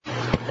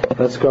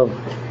Let's go.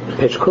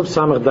 Page Kuf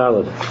Samach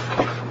Daled.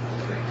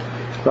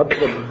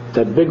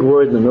 That big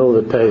word in the middle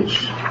of the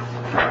page.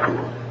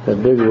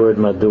 That big word,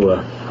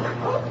 Madua.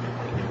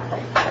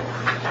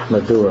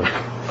 Madua.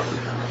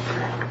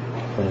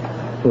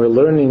 We're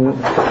learning,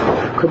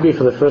 could be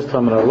for the first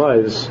time in our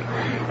lives,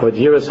 what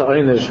Yiras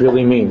Ha'einish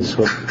really means,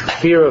 what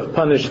fear of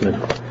punishment,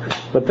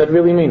 what that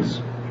really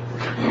means.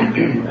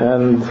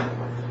 And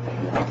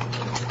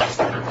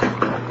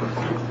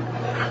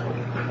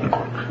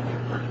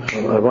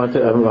I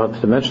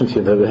wanted to mention to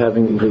you that we're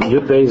having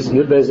Yud Beis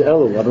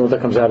Elul. I don't know if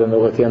that comes out at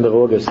the end of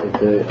August.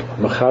 The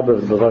Machaber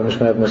of the Bavarian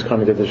Mishkan is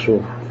coming to the shul.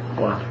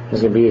 Wow.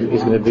 He's going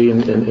to be in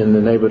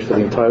the neighborhood for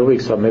the entire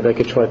week. So maybe I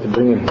could try to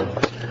bring him here.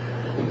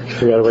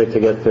 Figure out a way to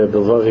get the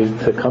Bilvavi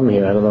to come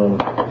here. I don't know.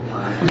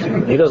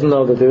 He doesn't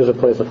know that there's a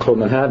place called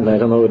Manhattan. I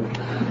don't know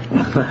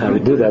how we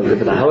do that. We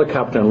get a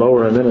helicopter and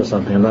lower him in or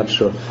something. I'm not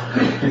sure.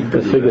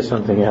 To figure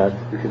something out.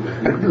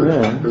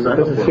 Yeah,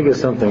 to figure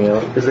something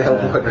out. There's a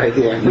helicopter right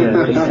here.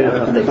 Yeah,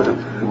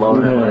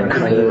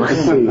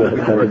 see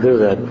how to do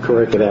that. To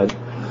work it out.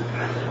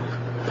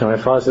 So my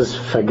father says,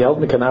 "Vergelt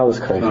me can alles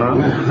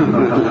kaufen."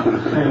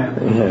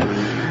 Yeah.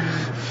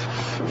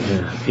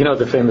 You know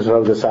the famous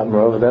Rav the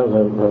Satmar that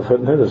Rav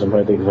Hutner is a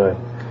mighty guy.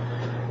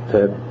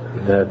 That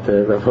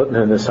Rav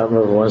Hutner and the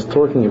Satmar was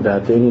talking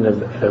about the meaning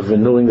of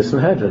renewing the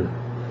Sanhedrin,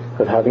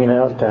 of having to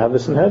have the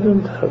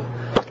Sanhedrin, to have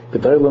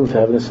Gedolim, to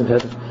have the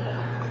Sanhedrin.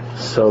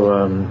 So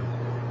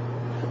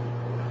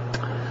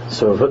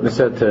Rav Hutner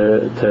said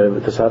to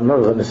the Satmar,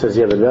 Rav Hutner says,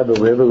 "Yeah, but Rabbi,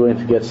 we're ever going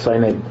to get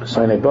Sinai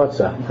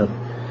Batza,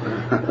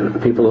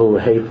 people who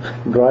hate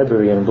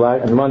bribery and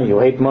money, who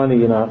hate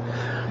money,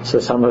 So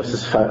someone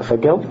says,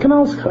 "Vergelt can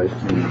alles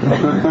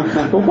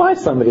kaufen." Well, why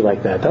somebody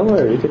like that? Don't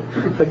worry.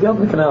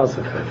 Vergelt can alles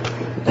kaufen.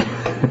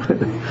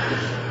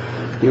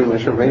 You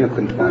and Rabbeinu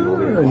couldn't find all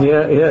the.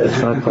 Yeah.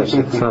 It's not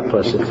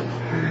pashut.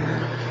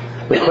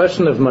 The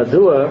question of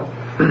Madua,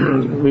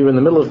 we were in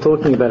the middle of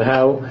talking about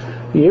how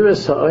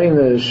Yiras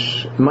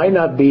Ha'einish might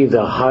not be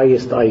the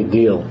highest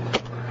ideal,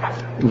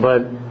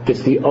 but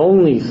it's the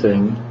only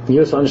thing.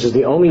 Yiras Ha'einish is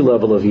the only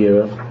level of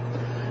Yira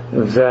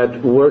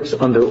that works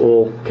under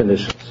all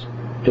conditions.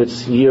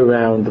 It's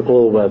year-round,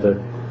 all weather.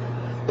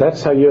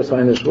 That's how Yiras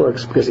Ha'einish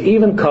works. Because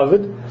even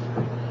Kavod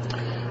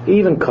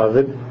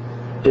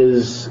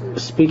is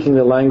speaking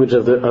the language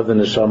of the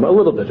neshama a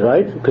little bit,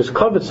 right? Because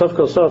Kavod, Sof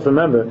Kol Sof,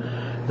 remember,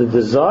 the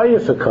desire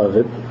for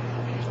Kavod,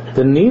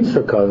 the need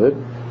for Kavod,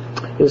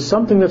 is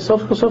something that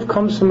Sof Kol Sof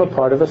comes from a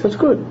part of us that's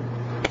good.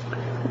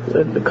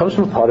 It comes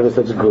from a part of us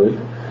that's good.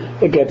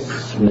 It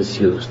gets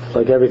misused,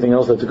 like everything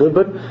else that's good.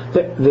 But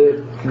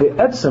the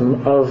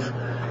etzem of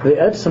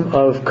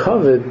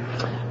Kavod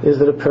is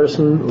that a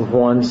person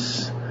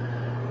wants,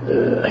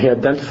 he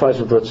identifies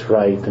with what's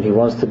right, and he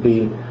wants to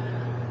be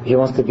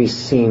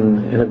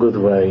seen in a good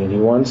way, and he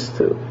wants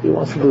to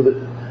do the.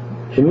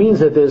 It means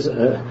that there's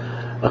a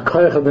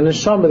koyach of the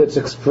neshama that's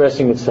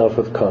expressing itself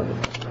with kavod.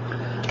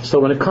 So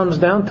when it comes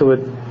down to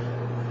it,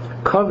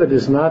 kavod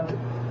is not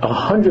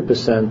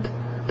 100%.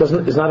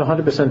 Is not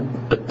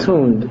 100%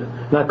 attuned.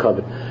 Not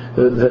kavod.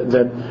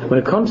 That when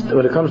it comes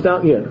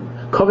down,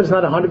 kavod is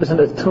not 100%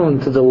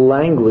 attuned to the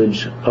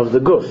language of the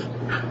guf.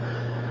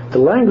 The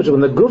language,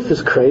 when the guf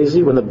is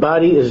crazy, when the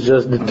body is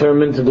just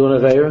determined to do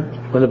an aveira,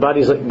 when the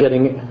body is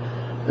getting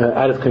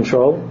out of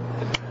control.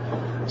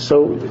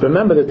 So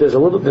remember that there's a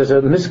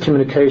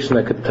miscommunication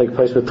that could take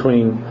place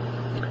between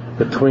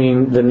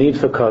the need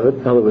for kavod.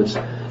 In other words,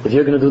 if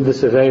you're going to do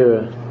this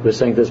aveira, we're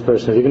saying to this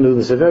person, if you're going to do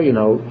this aveira,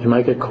 you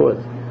might get caught.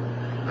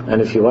 And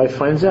if your wife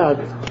finds out,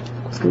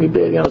 it's going to be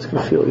bad. It's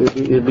going to feel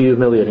it'll be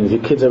humiliating. If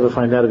your kids ever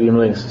find out, it'll be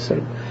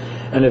humiliating.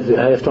 And if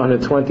after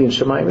 120 in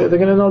Shemayim, they're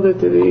going to know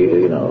that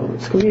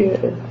it's going to be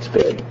it's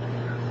bad.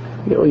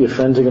 All your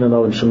friends are going to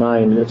know in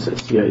Shemayim.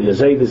 It's your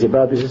Zaydis, your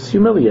Babis. It's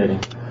humiliating.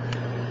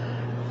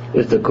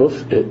 If the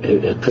Guf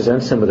it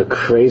presents him with a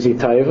crazy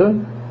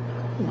taiva,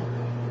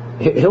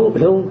 he'll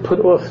put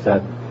off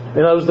that.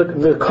 In other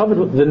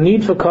words, the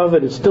need for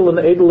kavod is still an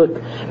edelik.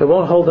 It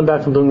won't hold him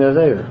back from doing the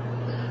aveira.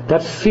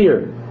 That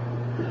fear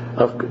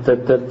of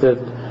that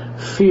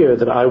fear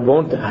that I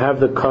won't have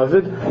the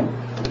kavod,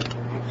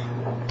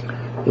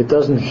 it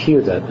doesn't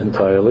hear that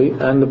entirely,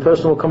 and the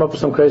person will come up with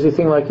some crazy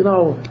thing like,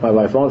 my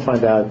wife won't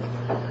find out,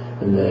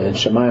 and in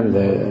Shemayim,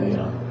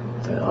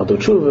 I'll do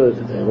tshuva,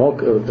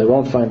 they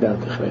won't find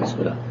out.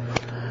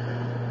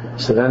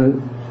 So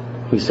then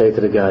we say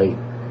to the guy,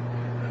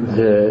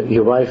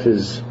 your wife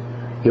is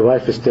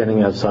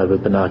standing outside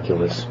with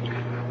binoculars,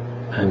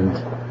 and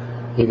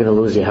you're going to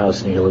lose your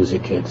house and you're going to lose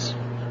your kids.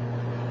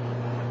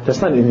 That's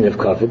not any of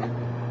kavod.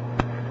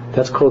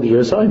 That's called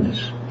Yiras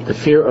Ha'einish, the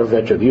fear of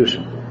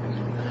retribution.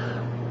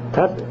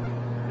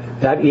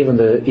 That even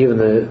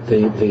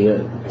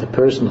the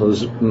person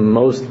who's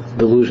most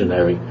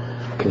delusionary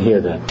can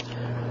hear that.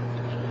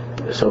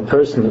 So a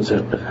person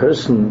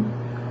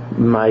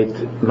might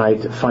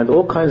find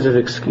all kinds of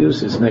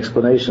excuses and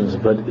explanations,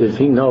 but if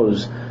he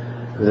knows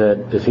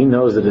that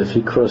if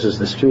he crosses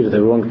the street at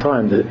the wrong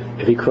time, that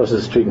if he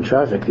crosses the street in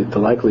traffic, the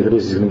likelihood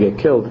is he's going to get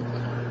killed.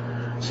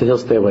 So he'll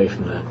stay away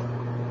from that.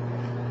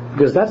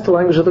 Because that's the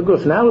language of the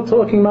guf. Now we're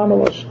talking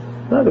mamalosh.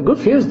 No, the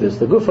guf hears this.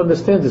 The guf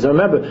understands this.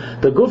 Remember,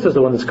 the guf is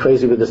the one that's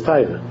crazy with this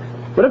taiva.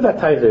 Whatever that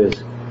taiva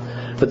is.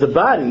 But the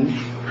body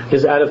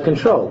is out of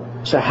control.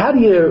 So how do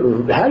you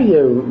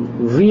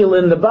reel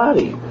in the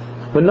body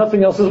when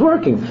nothing else is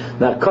working?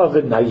 Not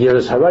COVID, not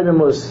Yiras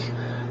Haraymus,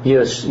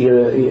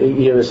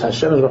 Yiras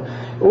Hashem.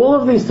 All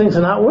of these things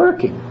are not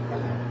working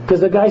because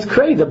the guy's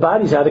crazy. The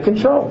body's out of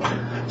control.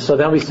 So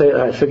then we say,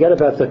 forget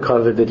about the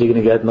COVID that you're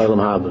going to get in Olam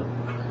Haba,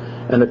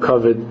 and the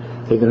COVID.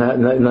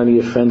 None of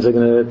your friends are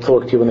going to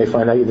talk to you when they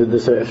find out you did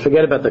this.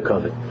 Forget about the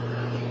COVID,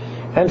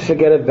 and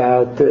forget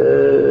about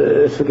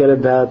Yiras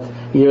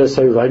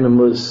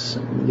Haraymus,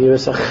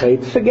 Yiras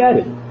Achet. Forget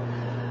it.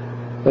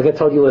 Like I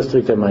told you last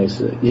week,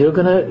 you're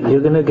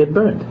gonna get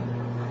burned.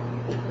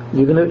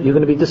 You're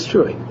gonna be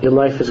destroyed. Your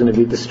life is gonna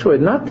be destroyed.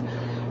 Not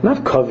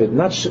COVID,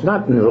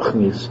 not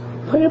Neruchnis.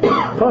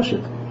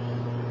 Pashut.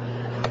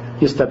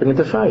 You're stepping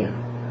into fire.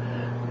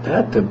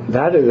 That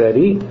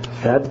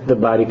the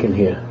body can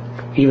hear.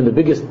 Even the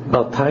biggest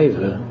Bal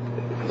Taiva,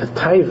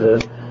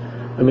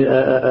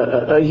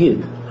 a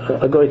Yid,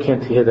 a guy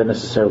can't hear that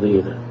necessarily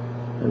either.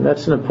 And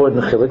that's an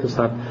important chilik. It's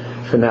not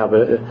for now,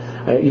 but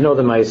you know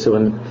the Maisa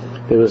when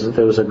there was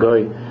a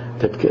guy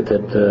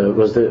that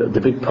was the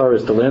big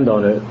Paris, the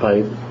landowner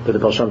where the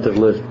Baal Shem Tov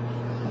lived,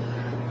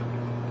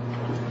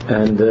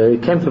 and he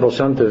came to the Baal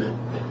Shem Tov,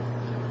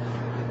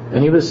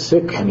 and he was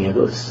sick, and he had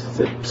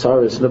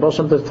sorrows. And the Baal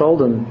Shem Tov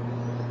told him,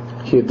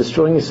 "You're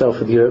destroying yourself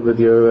with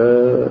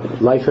your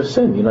life of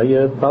sin. You know,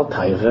 you're Bal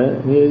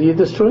Taiva, you're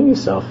destroying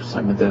yourself. It's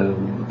like with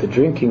the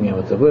drinking and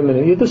with the women,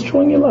 and you're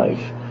destroying your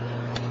life."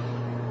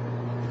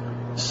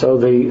 So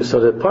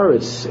the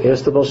Paris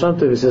asked the Baal Shem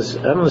Tov, he says,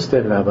 "I don't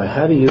understand, Rabbi.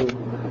 How do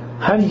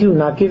you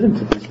not give in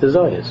to these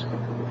desires?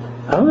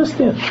 I don't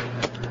understand."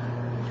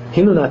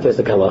 He knew not to ask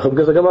the Galachim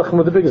because the Galachim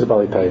were the biggest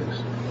Bali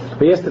Taivas.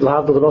 But he asked the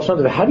Baal Shem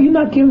Tov, "How do you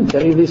not give in to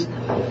any of these?"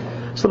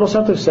 So the Baal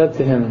Shem Tov said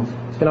to him,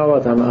 "You know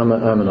what? I'm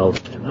an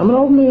old man. I'm an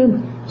old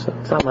man. So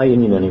it's not my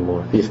union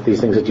anymore. These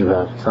things that you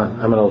have.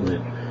 I'm an old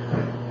man."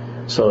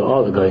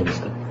 So the guy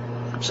understood.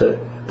 So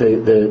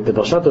the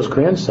Baal Shem Tov's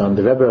grandson,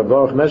 the Rebbe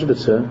Baruch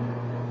Meshbitzer,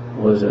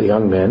 was a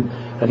young man,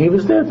 and he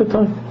was there at the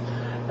time.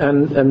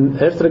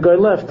 And after the guy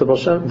left, the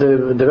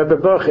Rebbe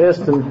Baruch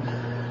asked the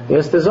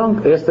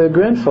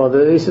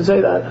grandfather. He said,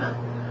 "Say that. I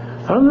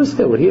don't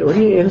understand. What are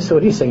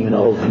you saying? You're an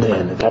old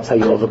man. That's how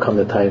you overcome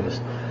the taivas."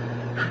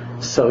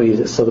 So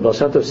the Baal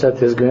Shem Tov said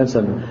to his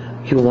grandson,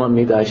 "You want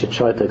me I should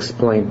try to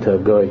explain to a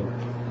guy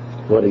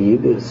what a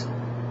Yid is?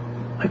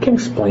 I can't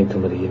explain to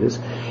him what a Yid is."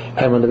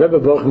 And when the Rebbe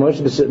Baruch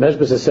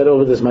Meshbitzer said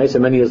over this Ma'aseh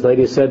many years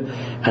later, he said,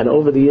 "And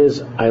over the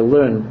years I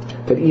learned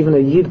that even a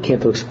Yid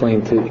can't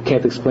explain to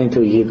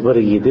a Yid what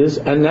a Yid is,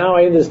 and now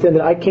I understand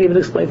that I can't even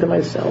explain to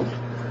myself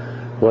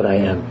what I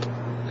am.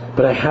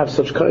 But I have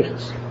such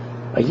koiches.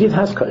 A Yid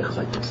has koiches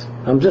like this.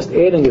 I'm just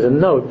adding as a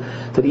note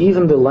that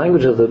even the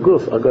language of the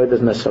guf, a guy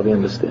doesn't necessarily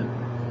understand.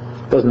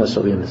 But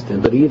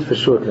a Yid for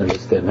sure can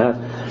understand.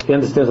 He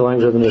understands the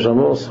language of the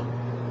Neshama also.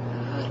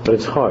 But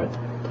it's hard.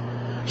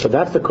 So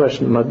that's the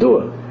question,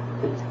 Madua.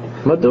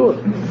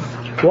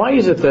 Why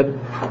is it that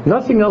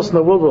nothing else in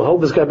the world will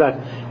hold this guy back?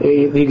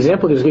 The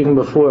example he was giving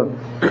before,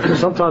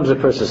 sometimes a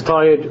person's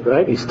tired,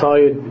 right? He's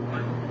tired.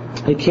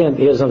 He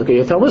has nothing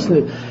to do. Now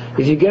listen,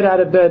 if you get out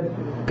of bed,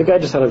 the guy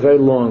just had a very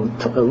long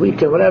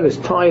weekend, whatever, he's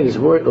tired, he's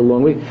worked a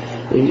long week.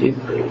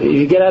 If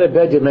you get out of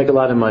bed, you'll make a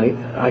lot of money.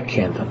 I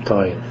can't, I'm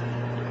tired.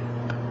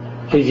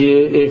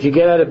 If you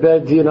get out of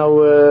bed, you're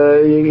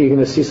going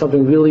to see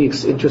something really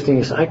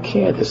interesting. I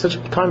can't. There's such a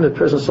time that the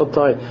person's so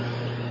tired.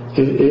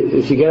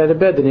 If you get out of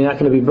bed, then you're not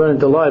going to be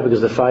burned alive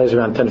because the fire's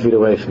around 10 feet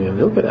away from you.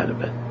 He'll get out of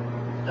bed.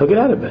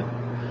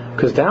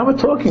 Because now we're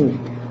talking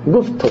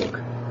guf talk.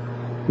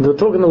 We're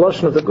talking the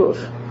lashon of the guf.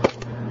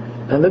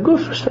 And the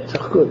guf is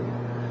good.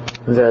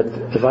 That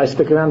if I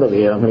stick around over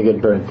here, I'm going to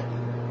get burned.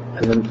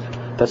 And then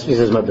that's what he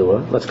says,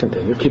 Madua. Let's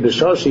continue.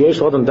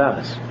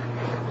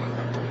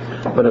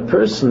 When a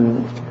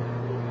person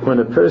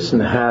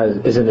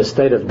is in a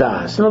state of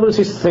das, in other words,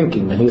 he's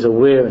thinking and he's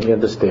aware and he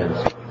understands.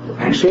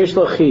 And he's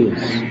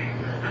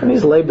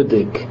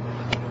lebedik.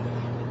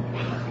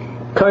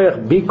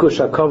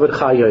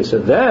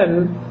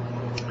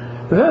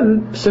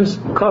 Then since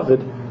COVID,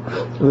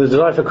 the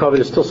desire for COVID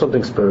is still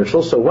something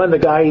spiritual. So when the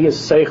guy his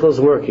seichel is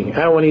working,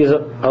 and when he's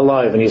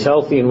alive and he's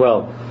healthy and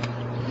well,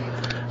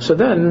 so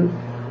then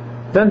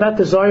that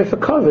desire for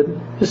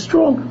COVID is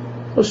strong,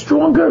 or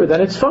stronger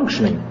than it's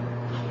functioning.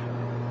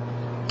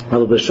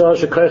 But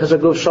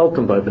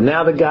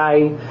now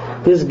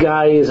this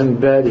guy is in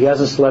bed, he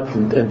hasn't slept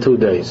in 2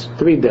 days,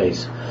 3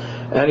 days,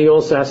 and he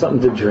also has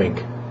something to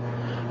drink.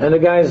 And the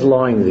guy is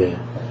lying there.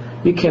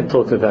 You can't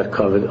talk about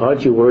COVID.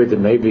 Aren't you worried that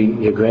maybe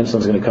your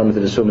grandson's going to come into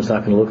this room, it's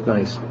not going to look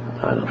nice?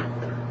 I don't know.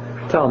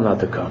 Tell him not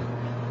to come.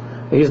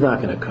 He's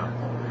not going to come.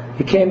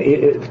 You can't,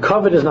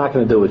 COVID is not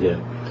going to do it here.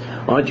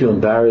 Aren't you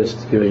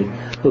embarrassed?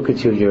 Look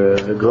at you, you're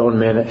a grown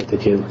man,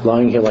 that you're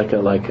lying here like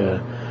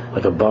a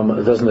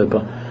bum. Doesn't it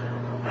bum?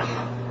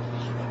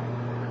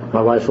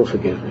 My wife will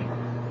forgive me.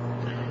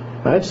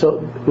 Right? So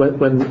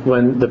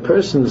when the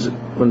person's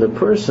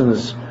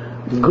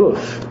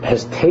guf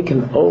has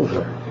taken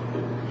over,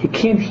 he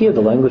can't hear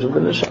the language of the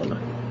neshama.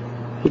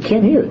 He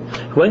can't hear it.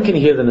 When can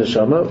he hear the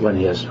neshama? When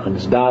his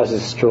das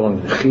is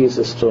strong, the chiyas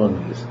is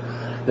strong.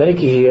 Then he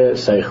can hear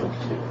seichel.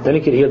 Then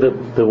he can hear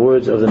the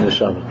words of the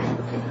neshama.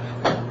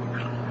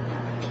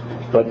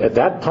 But at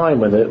that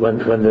time, when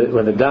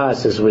the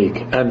das is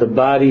weak and the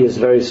body is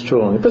very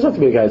strong, it doesn't have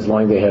to be a guy who's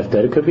lying there half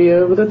dead. It could be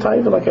with a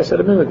taiva, like I said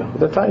a minute ago,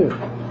 with a taiva.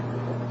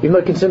 Even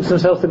though he considers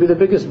himself to be the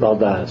biggest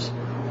baldas,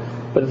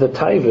 but the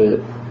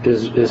taiva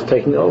is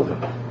taking over.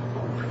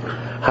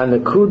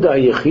 The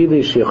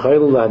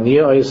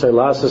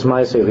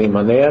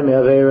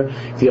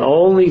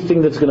only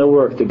thing that's going to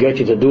work to get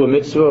you to do a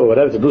mitzvah or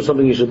whatever, to do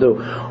something you should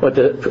do, or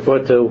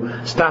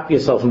to stop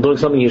yourself from doing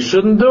something you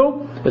shouldn't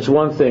do, it's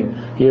one thing: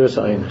 yiras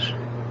ha'einish,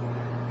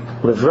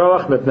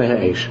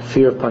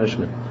 fear of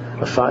punishment,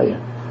 a fire.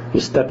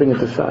 You're stepping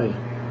into fire.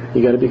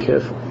 You got to be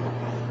careful.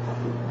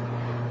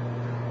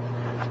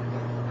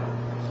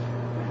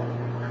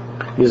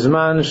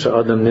 Yizman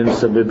she'adam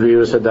nimsa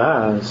b'brius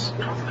hadas.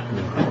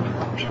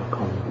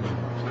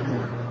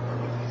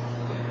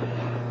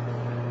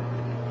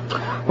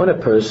 When a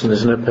person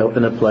is in a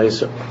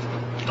place of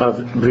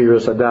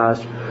brirus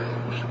hadas,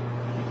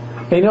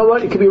 and you know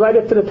what? It could be right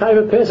after the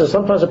taiva passes.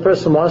 Sometimes a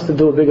person wants to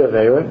do a big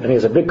avera, and he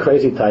has a big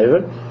crazy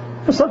taiva,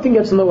 and something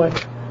gets in the way.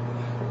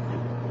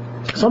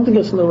 Something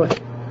gets in the way.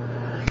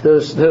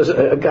 There's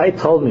a guy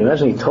told me.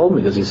 Imagine he told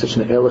me because he's such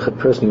an ehrlich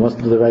person. He wants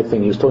to do the right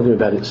thing. He was talking to me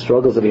about his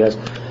struggles that he has.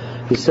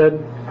 He said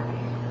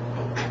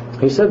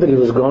that he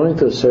was going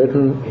to a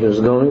certain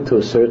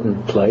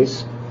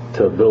place,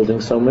 to a building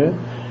somewhere,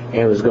 and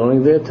he was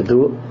going there to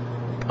do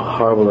a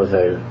horrible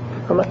avera.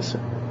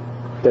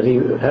 That he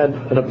had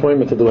an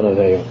appointment to do an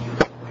avera.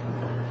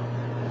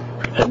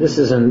 And this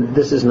is in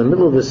the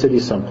middle of the city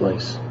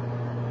someplace.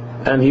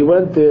 And he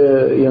went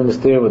there, you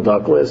understand, with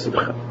dark glasses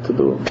to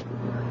do.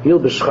 He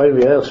was going to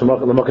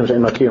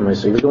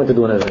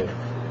do an avera.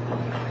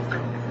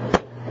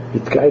 The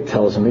guy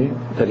tells me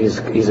that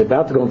he's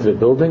about to go into the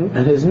building,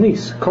 and his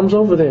niece comes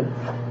over there.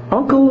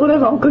 Uncle,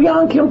 whatever, Uncle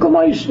Yankee, Uncle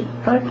Moshe.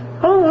 Right?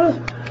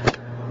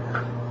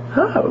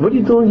 What are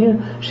you doing here?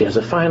 She has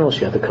a final.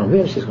 She had to come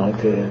in. She's going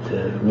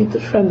to meet the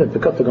friend and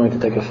pick up. They're going to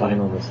take a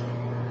final with.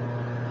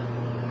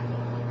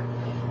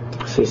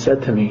 So he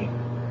said to me,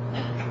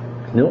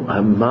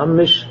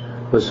 Mamish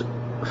was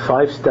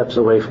 5 steps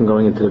away from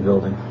going into the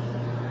building.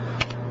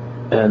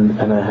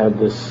 And I had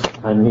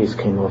my niece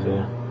came over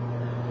here.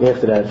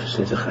 After that,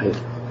 she said,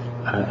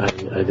 I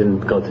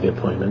didn't go to the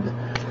appointment.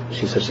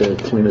 She's such a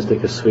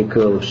a sweet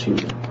girl.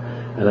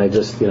 And I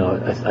just,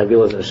 I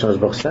realized that Hashem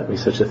Baruch sent me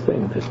such a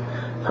thing that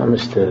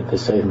promised to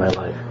save my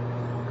life.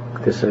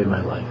 To save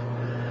my life.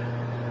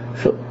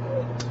 So,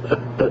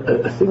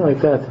 a thing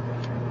like that,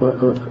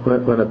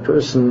 when a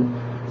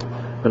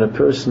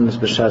person's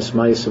b'shas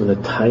ma'aseh, when the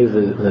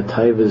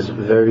taiva is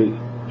very,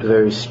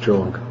 very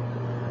strong.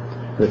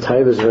 The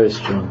taiva is very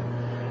strong.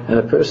 And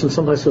a person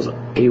sometimes feels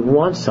he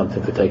wants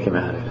something to take him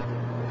out of it.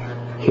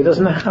 He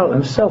doesn't know how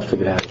himself to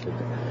get out of it.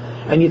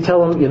 And you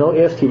tell him,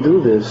 after you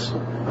do this,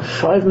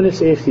 5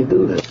 minutes after you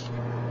do this,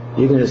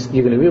 you're going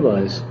to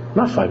realize,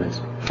 not 5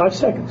 minutes, 5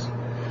 seconds,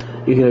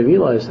 you're going to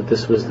realize that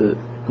this was the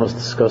most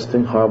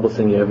disgusting, horrible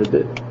thing you ever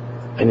did.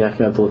 And you're not going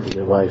to have to look at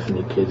your wife and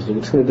your kids.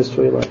 It's going to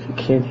destroy your life. You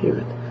can't hear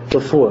it.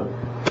 Before.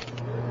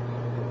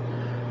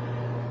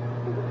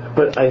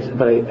 But I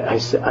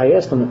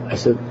asked him, I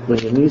said,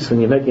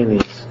 when you met your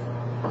niece,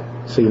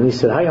 so your niece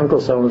said, hi Uncle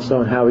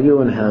so-and-so, and how are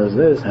you, and how's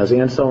this, how's the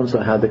aunt so-and-so,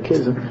 how are the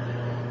kids,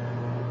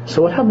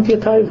 so what happened to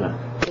your taiva?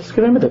 Let's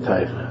get into the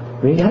taiva.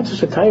 I mean, you had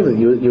such a taiva that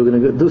you were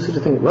going to do such a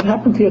thing. What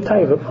happened to your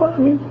taiva? What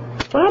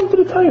happened to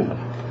the taiva?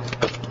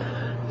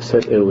 He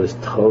said it was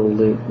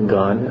totally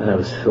gone, and I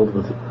was filled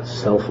with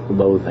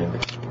self-loathing.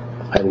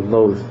 I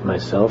loathed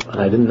myself,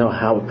 and I didn't know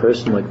how a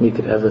person like me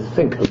could ever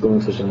think of doing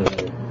such an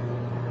thing.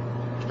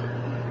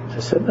 So I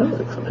said, no,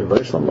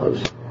 everybody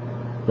loves you.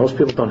 Most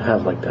people don't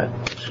have like that.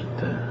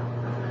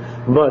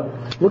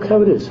 But look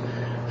how it is.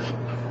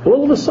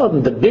 All of a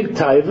sudden, the big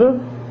taiva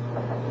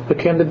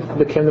became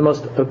the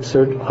most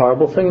absurd,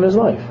 horrible thing in his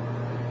life.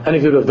 And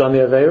if he would have done the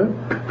avera,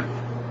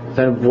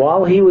 then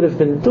while he would have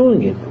been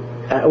doing it,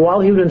 while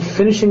he would have been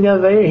finishing the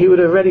avera, he would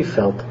have already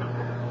felt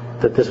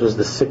that this was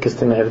the sickest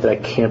thing I ever did. I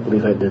can't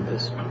believe I did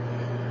this.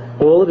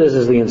 All it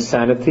is the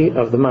insanity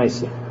of the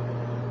ma'aseh.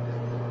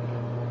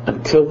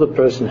 Until the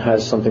person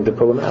has something to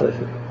pull him out of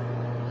it.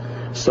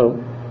 So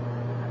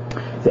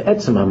the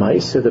etzem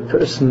ha'ma'aseh, the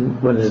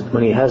person when he's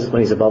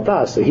a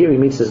baldas, so here he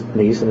meets his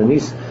niece, and the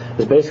niece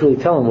is basically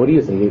telling him, what do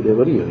you think?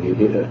 What are you?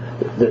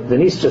 The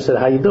niece just said,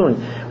 how are you doing?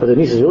 But the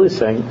niece is really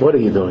saying, what are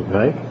you doing,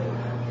 right?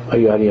 Are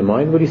you out of your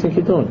mind? What do you think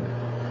you're doing?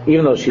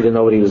 Even though she didn't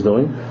know what he was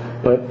doing,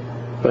 but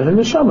her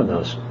neshama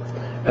knows.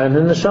 And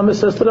her neshama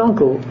says to the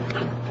uncle,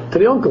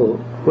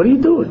 what are you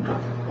doing?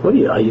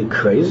 Are you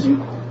crazy?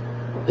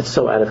 It's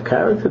so out of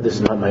character. This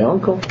is not my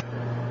uncle.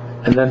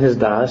 And then his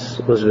das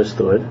was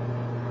restored.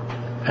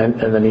 And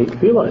then he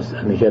realized,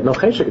 and he had no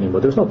cheshek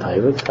anymore. There was no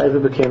taiva.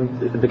 Taiva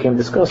became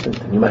disgusting.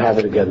 And you might have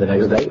it again the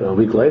next day or a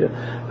week later,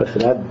 but for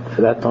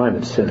that time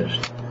it's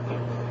finished.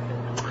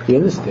 You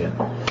understand?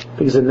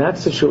 Because in that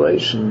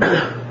situation,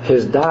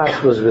 his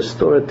das was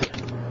restored to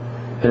him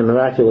in a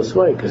miraculous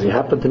way, because he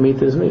happened to meet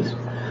his niece.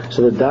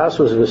 So the das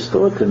was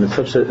restored to him in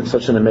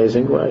such an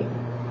amazing way.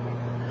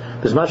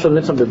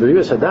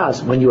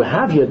 When you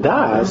have your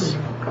das,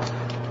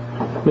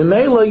 then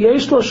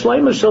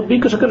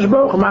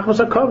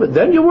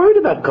you're worried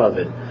about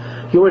kavod.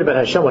 You're worried about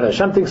Hashem, what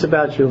Hashem thinks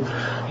about you.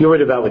 You're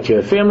worried about what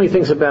your family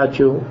thinks about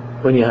you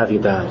when you have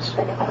your das.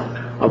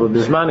 But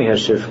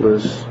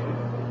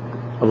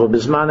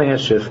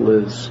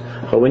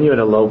when you're in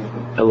a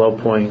low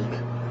point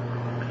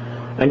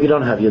and you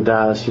don't have your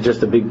das, you're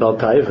just a big bal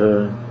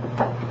taiva.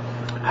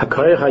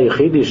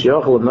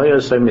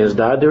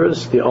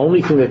 The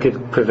only thing that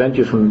could prevent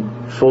you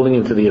from falling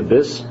into the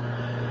abyss,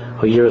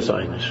 fear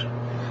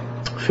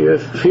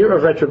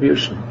of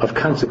retribution, of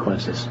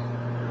consequences,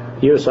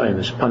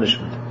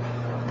 punishment.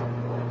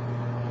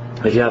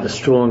 If you have a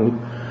strong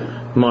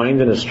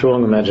mind and a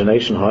strong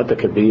imagination, heart, that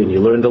could be, and you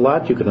learned a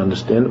lot, you can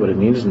understand what it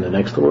means in the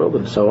next world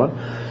and so on.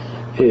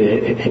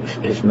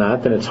 If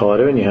not, then it's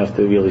harder, and you have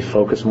to really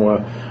focus more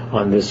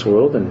on this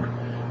world. And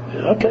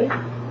okay.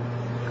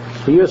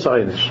 Therefore,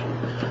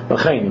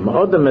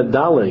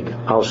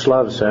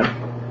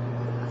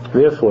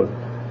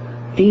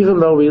 even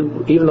though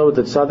what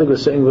the tzaddik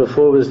was saying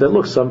before was that,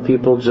 look, some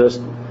people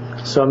just,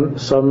 some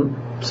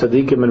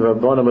tzaddikim and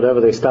rabbanim, whatever,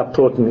 they stopped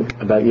talking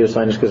about Yiras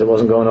Einish because it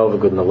wasn't going over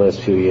good in the last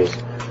few years.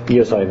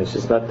 Yiras Einish,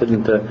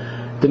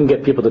 didn't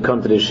get people to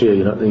come to this year.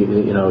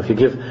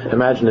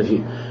 Imagine if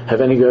you have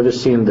any of you ever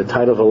seen the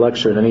title of a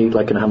lecture in any,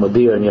 like in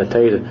Hamadiyah and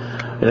Yateid,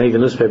 in any of the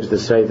newspapers that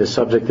say the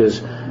subject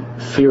is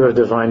fear of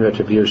divine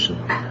retribution.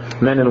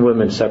 Men and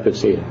women separate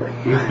seating.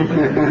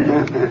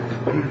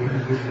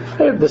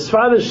 The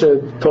Sfaradim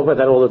should talk about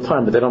that all the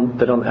time, but they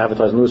don't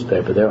advertise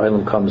newspaper. Their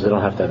island comes, they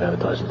don't have to have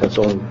advertising. That's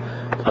all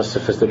us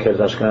sophisticated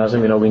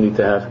Ashkenazim, we need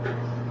to have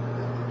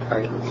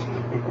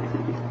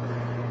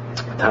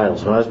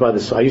titles. When I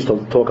was I used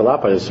to talk a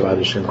lot by the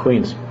Sfaradim in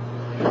Queens.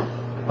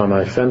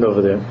 My friend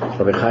over there,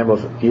 Rabbi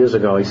Chaimov, years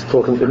ago, he's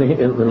talking in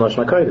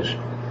Lashon HaKodesh,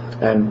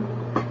 and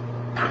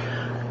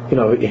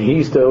he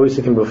used to always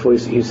think before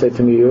he said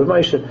to me,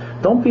 Moshe,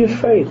 don't be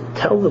afraid.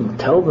 Tell them,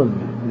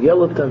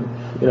 yell at them.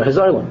 His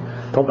island.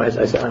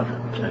 I said,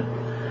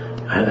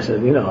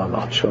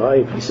 I'll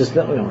try. He says,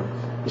 no.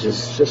 He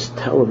says, just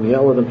tell them,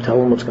 yell at them, tell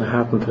them what's going to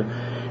happen to.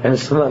 And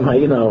it's not my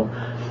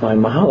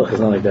mahalach is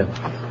not like that.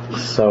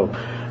 So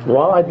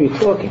while I'd be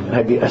talking,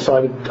 I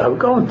would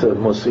go into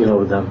most,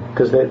 with them,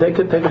 because they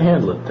could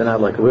handle it. They're not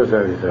like we're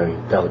very, very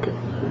delicate,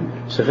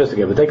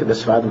 sophisticated, but the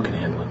Sfaradim can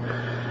handle it.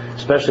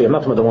 Especially, I'm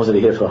not talking about the ones that are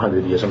here for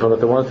 100 years. I'm talking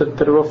about the ones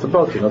that are off the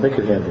boat. They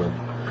could handle it.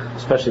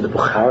 Especially the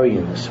Bukhari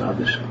and the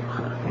Sfaradim.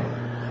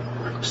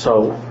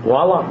 So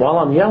while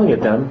I'm yelling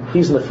at them,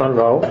 he's in the front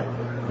row,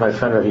 my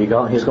friend Rav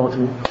Yigal, and he's going to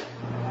me,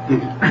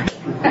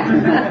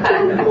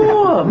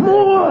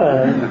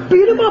 more,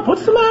 beat him up.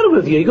 What's the matter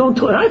with you? You're going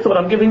to, and I thought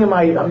I'm giving him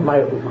my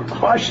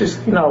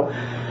harshest.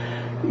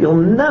 You'll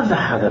never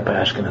have that by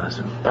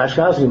Ashkenazim. By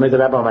Ashkenazim, you made the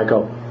rabbi might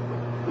go,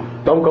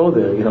 don't go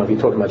there. If you're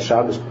talking about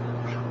Shabbos.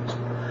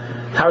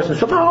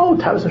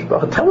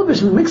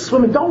 Television, mixed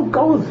women, don't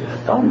go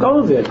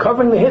there.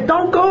 Covering the head,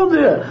 don't go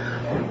there.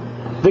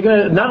 They're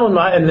going to, not only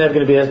and they're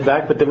going to be asked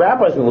back, but the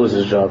rabbi's going to lose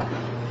his job.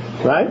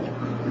 Right?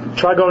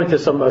 Try going to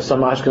some nice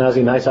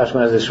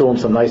Ashkenazi shul in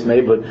some nice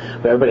neighborhood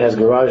where everybody has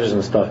garages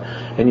and stuff,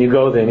 and you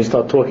go there and you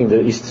start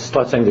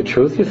saying the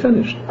truth, you're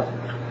finished.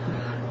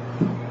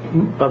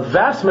 A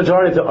vast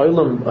majority of the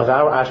olam of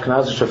our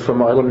Ashkenazi from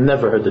olam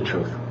never heard the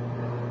truth.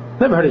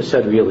 Never heard it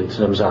said really, it's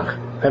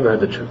Never heard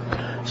the truth.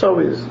 So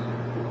it is.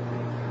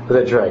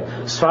 That's right.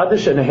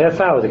 Sfadish in a half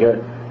hour,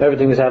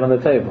 everything is out on the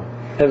table.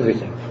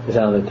 Everything is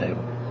out on the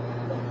table.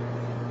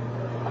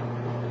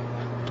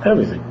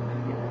 Everything.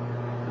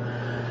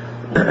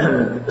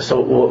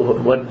 So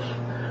when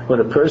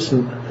a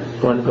person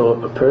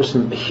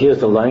hears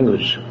the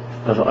language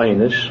of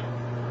Einish,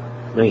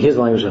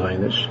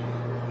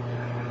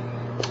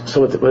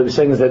 so what we're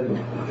saying is that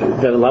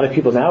a lot of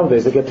people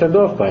nowadays, they get turned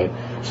off by it.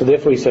 So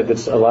therefore he said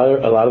that a lot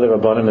of the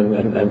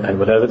Rabbanim and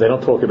whatever, they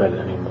don't talk about it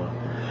anymore.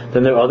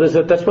 Then there are others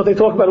that's what they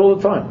talk about all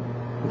the time.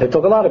 They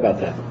talk a lot about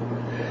that.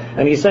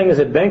 And he's saying is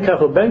that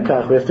benkach or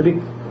benkach, we have to be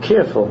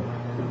careful.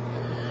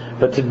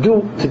 But to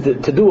do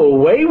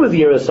away with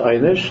Yiras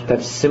Einish,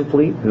 that's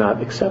simply not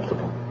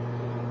acceptable.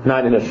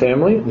 Not in a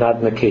family, not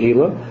in a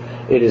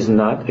kehillah. It is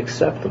not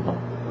acceptable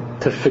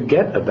to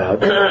forget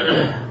about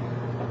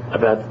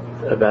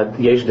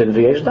Yesh Din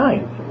v'Yesh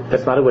Dain.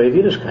 That's not a way of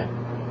Yiddishkeit.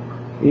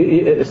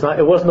 It's not.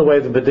 It wasn't the way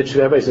of the B'ditch.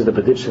 Everybody says the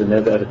B'ditch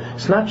never.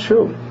 It's not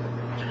true.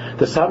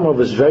 The Satmar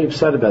was very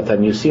upset about that,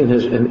 and you see in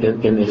his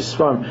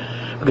Svarim,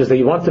 because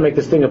they want to make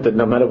this thing up that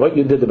no matter what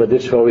you did, the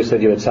B'ditch always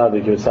said you're a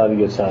tzaddik, you're a tzaddik,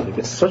 you're a tzaddik.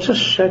 It's such a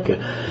sheker.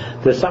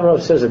 The Satmar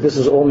says that this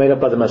is all made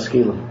up by the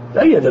Maskilim.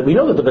 We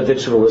know that the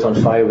B'ditch is on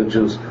fire with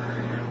Jews.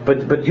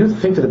 But you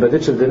think that the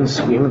Berditchev didn't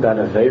scream about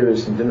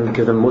Averis and didn't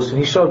give them Muslim.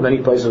 He showed many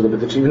places of the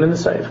Berditchev, even in the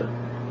Sefer.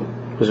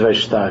 It was very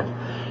stark.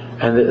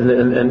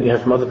 And you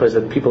have from other places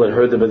that people had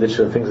heard the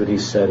Berditchev things that he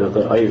said, or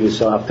the Ayev he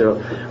saw after,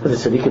 but the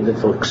Tzaddikim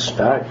didn't look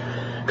stark.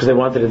 Because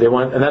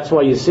and that's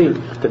why you see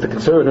that the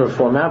conservative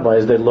reform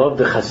rabbis, they love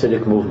the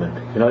Hasidic movement.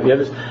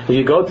 If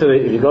you go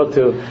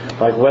to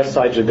like West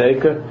Side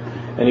Judaica,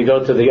 and you go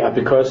to the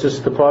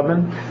Apikosis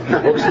department,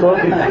 bookstore,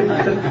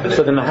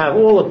 so then they have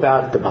all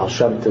about the Baal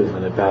Shem Tov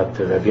and about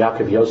Rabbi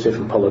Yaakov Yosef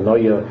and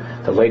Polanoia,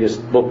 the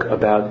latest book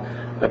about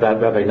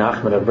Rabbi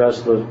Nachman of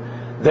Breslov.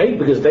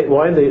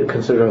 Why are they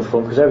consider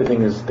reform? Because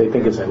everything is, they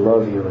think it's I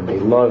love you, and they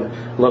love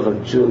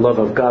of Jew, love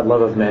of God,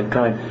 love of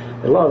mankind.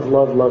 They love.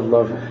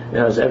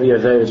 It's every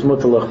aver, it's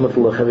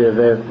mutalach, every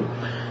aver.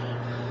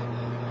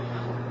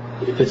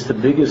 It's the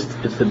biggest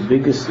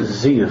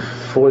ziyuf,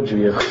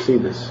 forgery of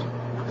Chassidus.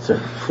 It's a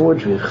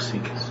forgery of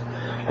Chassidus.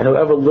 And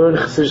whoever learned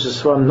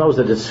Chassidus Svam knows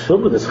that it's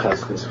filled with this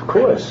Chassidus, of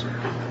course.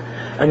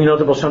 And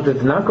the Baal Shem Tov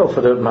did not go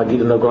for the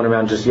Magidim, they're going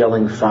around just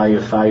yelling fire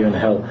and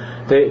hell.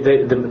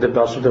 The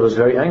Baal Shem Tov was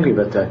very angry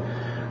about that.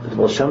 But the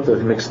Baal Shem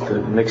Tov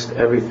mixed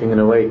everything in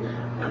a way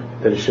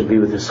that it should be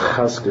with this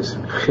Chassidus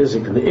and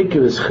Chizik, and the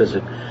Ikir is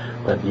Chizik,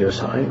 but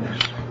Yerushalayim.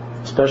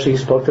 Especially he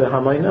spoke to the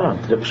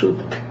Hamayna, to the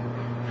Pshutim.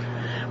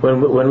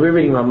 When we're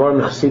reading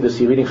Mamorim and Chassidus,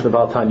 you're reading from the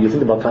Baal Tanya, you think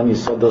the Baal Tanya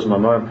said those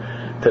Mamorim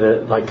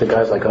to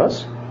guys like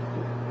us?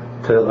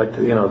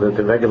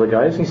 The regular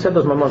guys? He said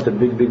those Mamorim to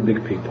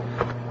big people.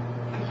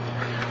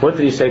 What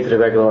did he say to the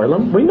regular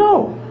Olam? We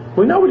know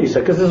what he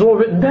said, because it's all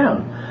written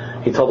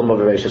down. He told them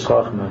over Reishis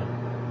Chachma.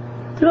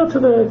 To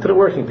the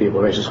working people,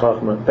 Reishis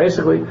Chachma.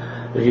 Basically,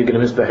 if you're going to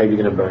misbehave,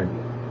 you're going to burn.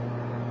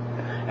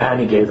 And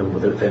he gave them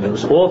and it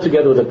was all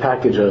together with a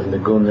package of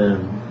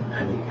Negunim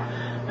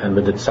and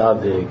with the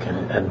Tzaddik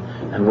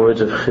and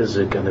words of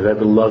Chizik and the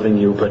Rebbe loving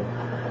you, but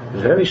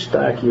very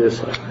stark years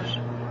like this.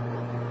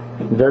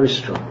 Very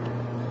strong.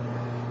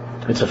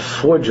 It's a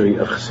forgery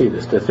of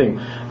Chassidus to think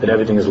that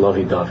everything is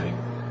lovey-dovey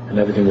and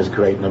everything is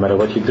great. No matter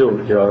what you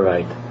do, you're all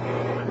right.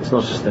 It's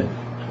no such thing.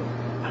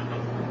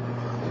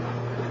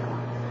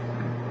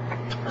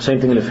 Same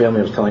thing in the family.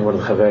 I was telling one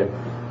of the Chavei.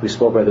 We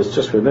spoke about this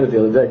just for a minute the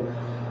other day.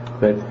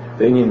 But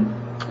the Indian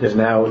is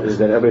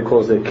that everybody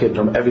calls their kid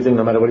everything,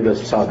 no matter what he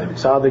does, Tzaddik.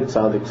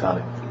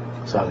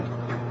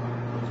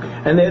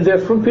 And there are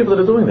from people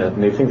that are doing that,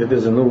 and they think that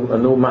there's a new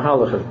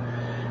mahalach.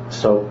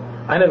 So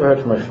I never heard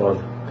from my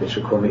father they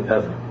should call me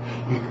ever.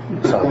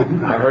 So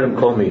I heard him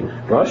call me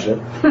Russia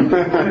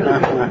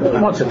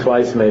once or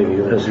twice maybe.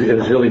 It was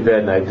really bad,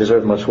 and I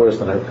deserved much worse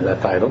than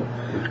that title.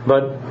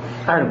 But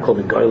I heard him call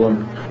me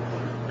Goylem.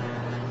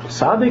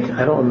 Tzaddik,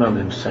 I don't remember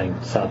him saying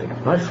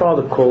Tzaddik. My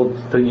father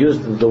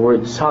used the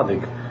word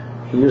Tzaddik.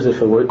 He used it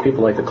for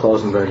people like the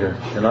Klausenberger,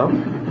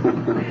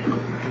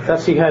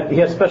 He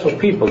had special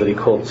people that he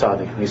called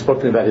Tzaddik. He spoke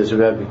to me about his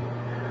Rebbe.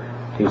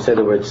 He would say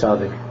the word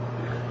Tzaddik.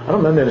 I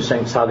don't remember him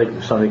saying Tzaddik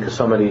or something because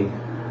somebody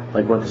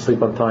went to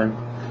sleep on time.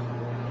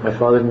 My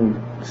father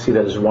didn't see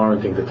that as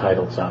warranting the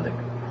title Tzaddik.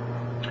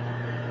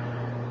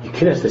 Your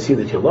kid has to see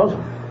that you love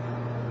him,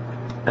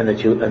 and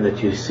that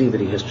you see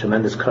that he has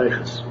tremendous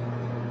koiches.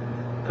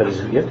 But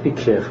you have to be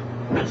careful.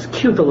 It's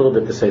cute a little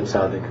bit to say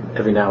tzaddik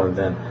every now and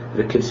then. If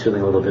the kid's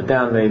feeling a little bit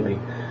down, maybe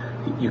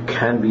you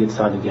can be a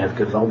tzaddik. You have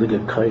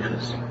gewaldige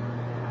koiches.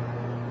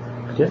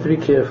 But you have to be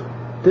careful.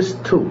 This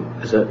too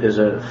is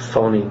a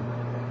phony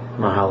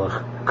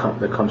mahalach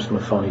that comes from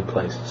a phony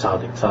place.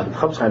 Tzaddik.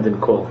 Chofetz Chaim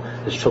didn't call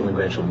his children and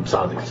grandchildren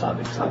tzaddik.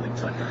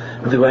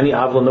 If there were any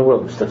avil in the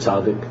world, it's the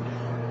tzaddik.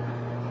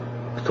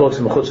 It talks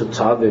in mechutz of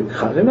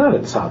tzaddik. They're not a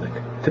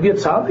tzaddik. To be a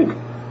tzaddik,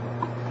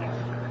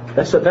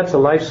 that's a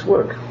life's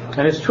work.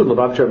 And it's true,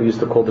 Lubavitcher Rebbe used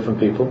to call different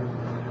people.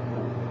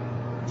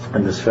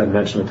 And this friend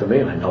mentioned it to me,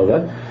 and I know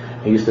that.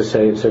 He used to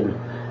say, certain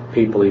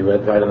people, he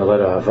read right on the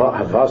letter,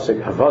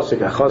 Havasik, Achosid,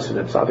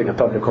 Tzadik,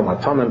 Atam,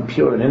 Atamim,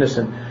 pure and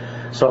innocent.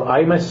 So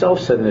I myself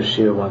said in a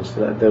shir once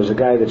that there was a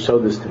guy that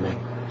showed this to me.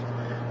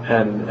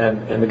 And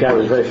the guy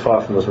was very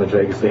far from those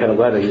madrigas. They had a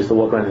letter, he used to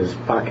walk around in his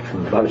pocket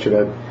from Lubavitcher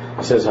Rebbe.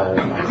 He says,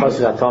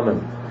 Achosid,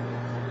 Atamim.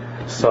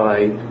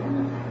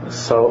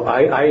 So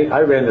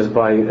I ran this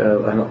by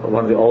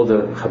one of the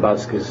older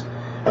Chabadskis,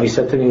 and he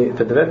said to me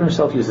that the Rebbe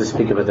himself used to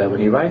speak about that. When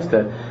he writes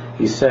that,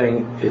 he's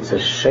saying it's a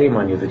shame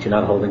on you that you're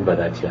not holding by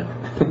that yet.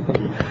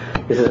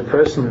 He says a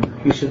person,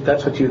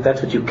 that's what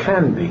you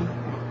can be.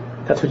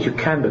 That's what you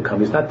can become.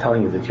 He's not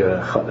telling you that you're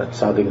a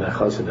tzaddik and a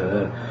chassid.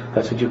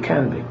 That's what you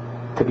can be.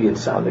 To be a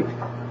tzaddik,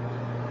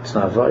 it's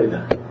not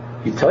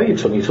avodah. You tell your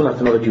children have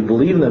to know that you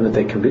believe in them, that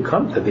they can be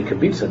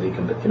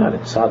tzaddikim, but you're not a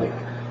tzaddik.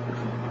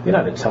 You're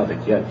not a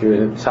tzaddik yet. You're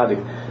a tzaddik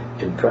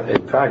in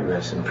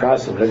progress, in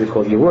process, whatever you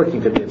call it. You're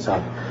working to be a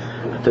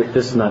tzaddik. But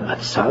this is not a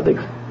tzaddik.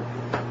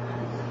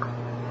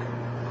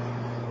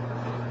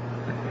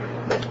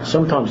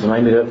 Sometimes when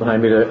I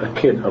meet a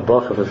kid, a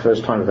bacha for the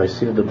first time, if I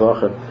see the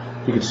bacha,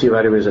 you can see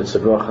right away that it's a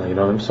bracha. You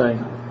know what I'm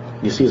saying?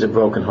 You see he's a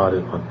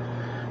broken-hearted one,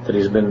 that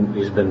he's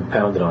been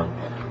pounded on.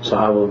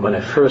 So when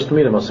I first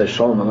meet him, I'll say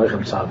Shalom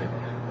Aleichem Tzaddik.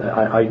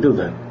 I do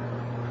that.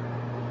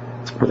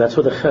 But that's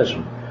what the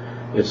chesed.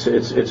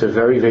 It's a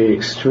very, very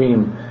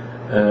extreme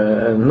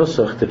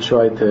nusach to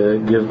try to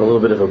give a little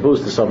bit of a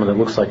boost to someone that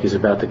looks like he's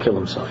about to kill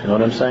himself. You know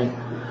what I'm saying?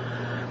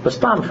 But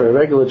stam, for a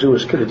regular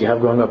Jewish kid that you have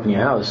growing up in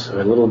your house,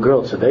 or a little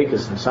girl,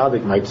 tzaddikus and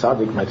tzaddik, might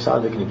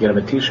tzaddik, and you get him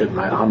a t-shirt,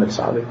 my Ahmed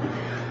tzaddik.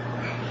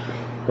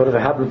 Whatever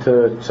happened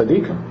to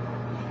tzaddikim?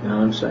 You know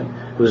what I'm saying?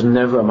 It was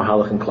never a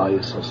mahalach in Klal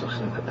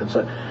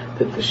Yisrael,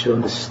 that they should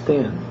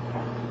understand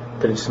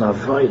that it's not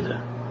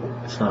vaida.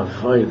 It's not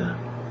vaida.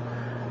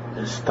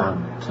 It's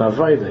stam. It's not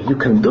vaida. You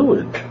can do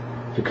it.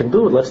 You can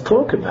do it. Let's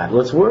talk about it.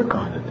 Let's work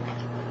on it.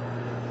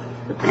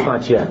 But it's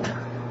not yet.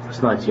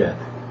 It's not yet.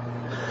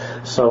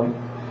 So,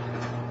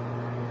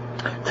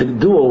 to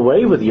do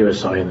away with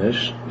Yiras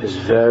Oynish is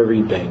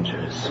very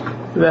dangerous.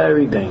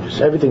 Very dangerous.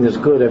 Everything is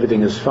good.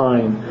 Everything is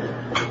fine.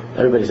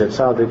 Everybody's at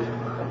tzaddik.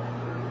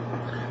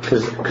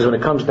 Because when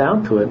it comes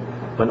down to it,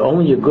 when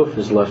only your guf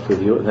is left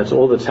with you, and that's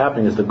all that's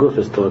happening is the guf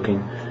is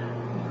talking,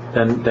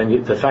 then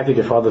the fact that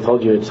your father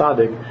told you you're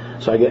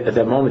tzaddik, so at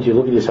that moment you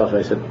look at yourself and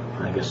I said,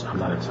 I guess I'm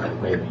not a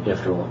tzaddik, maybe,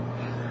 after all.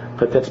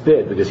 But that's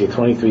bad, because you're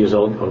 23 years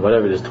old, or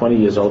whatever it is, 20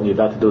 years old, and you're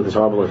about to do this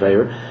horrible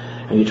favor,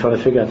 and you're trying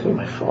to figure out, hey,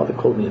 my father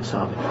called me a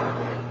tzaddik.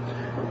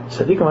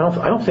 Tzaddikim,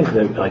 I don't think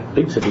that like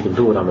big tzaddikim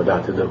do what I'm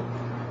about to do.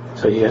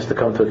 So he has to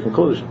come to a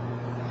conclusion.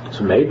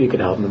 So maybe you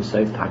could help him and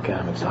say, Taka,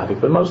 I'm a tzaddik.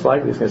 But most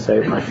likely he's going to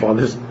say, my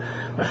father's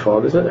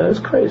is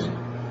crazy.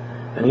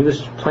 And he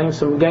was playing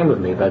some game with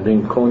me by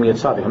calling me a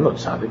tzaddik. I'm not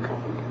tzaddik.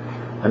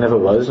 I never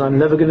was, and I'm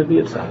never going to be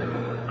a tzaddik.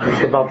 I'm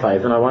just about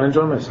tithe, and I want to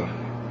enjoy myself.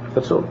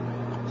 That's all.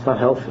 It's not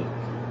healthy.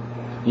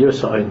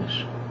 Yiras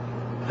Oynish.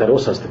 That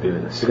also has to be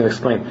with this. He's going to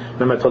explain.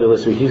 Remember I told you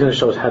last week, he's going to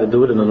show us how to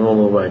do it in a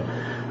normal way.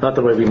 Not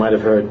the way we might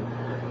have heard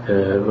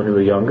when we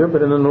were younger,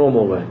 but in a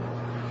normal way.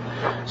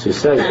 So he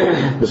says,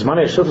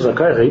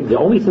 the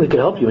only thing that can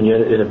help you when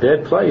you're in a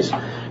bad place,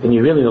 and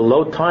you're really in a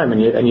low time,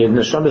 and your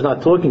neshama is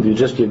not talking to you,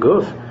 just your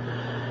guf,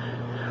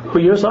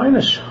 Yiras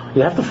Oynish.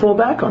 You have to fall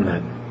back on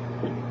that.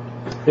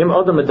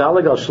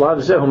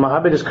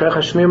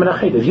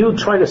 If you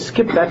try to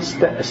skip that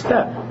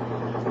step,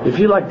 if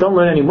you don't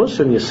learn any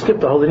Muslim, you skip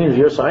the whole thing of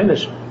Yiras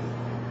Oynish,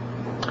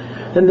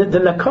 then the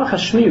Nakach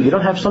Hashmir, you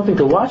don't have something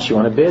to watch you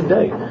on a bad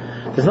day.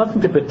 There's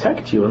nothing to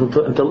protect you and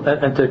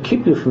to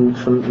keep you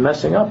from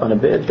messing up on a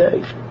bad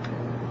day.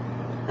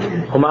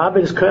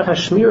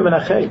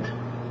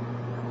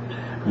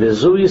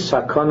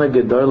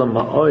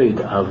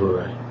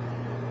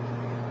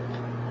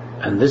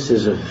 And this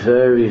is a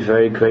very,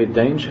 very great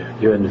danger.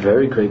 You're in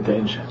very great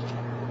danger.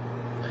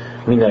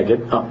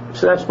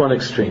 So that's one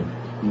extreme.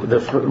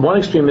 One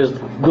extreme is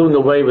doing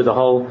away with the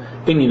whole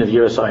Indian of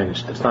Yiras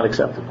Oynish. That's not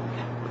acceptable.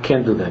 You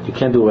can't do that. You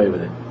can't do away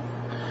with it.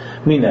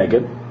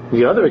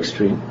 The other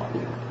extreme,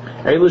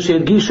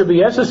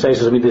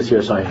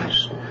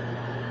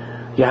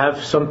 you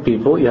have some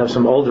people, you have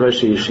some old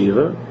Rosh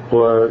Yeshiva,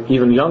 or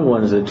even young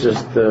ones that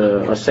just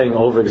are saying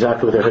over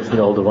exactly what they heard from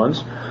the older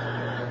ones,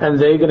 and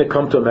they're going to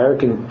come to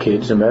American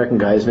kids, American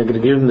guys, and they're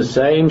going to give them the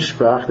same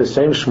sprach, the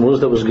same shmuz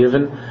that was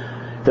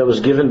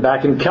given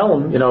back in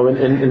Kelm, in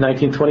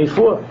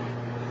 1924.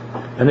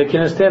 And they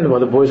can't understand why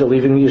the boys are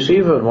leaving the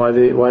yeshiva and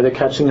why they're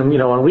catching them,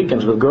 on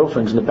weekends with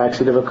girlfriends in the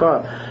backseat of a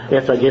car.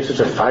 After I gave such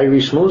a fiery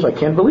shmooze, I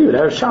can't believe it.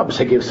 Erev Shabbos,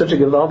 I gave such a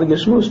gewaldige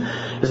shmooze.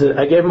 Is that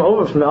I gave him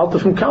over from the Alta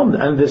from Kelm,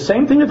 and the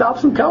same thing that the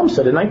Alta from Kelm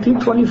said in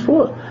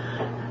 1924.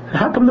 And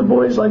how come the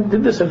boys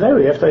did this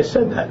very after I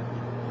said that?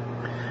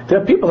 There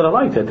are people that are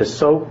like that. They're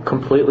so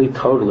completely,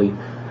 totally.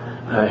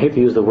 I hate to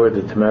use the word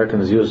that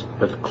Americans use,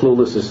 but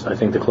clueless is, I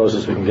think, the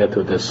closest we can get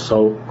to it. They're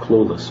so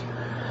clueless.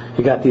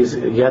 You got these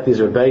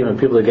rebellion, and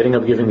people are getting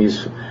up giving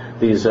these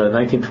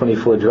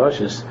 1924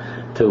 drushes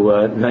to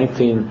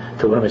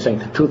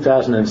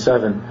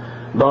 2007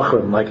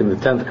 Bachrim, like in the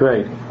 10th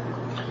grade,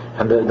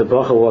 and the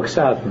Bacher walks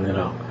out, and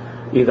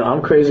either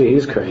I'm crazy,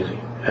 he's crazy,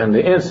 and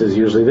the answer is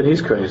usually that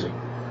he's crazy.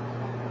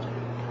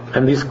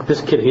 And this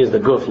kid hears the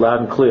guf loud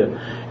and clear,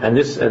 and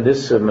this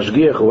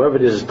mashgiach, whoever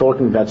it is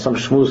talking about some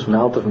shmuz from the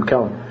Alta from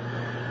Kelm.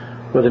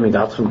 What do you mean the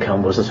Alta from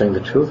Kelm wasn't saying the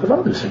truth? I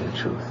was saying the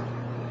truth.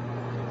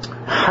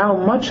 How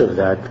much of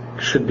that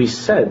should be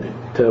said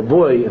to a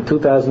boy in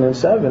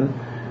 2007?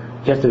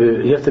 You have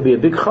to be a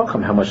big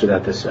chacham. How much of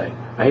that to say?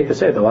 I hate to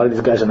say it. A lot of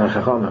these guys are not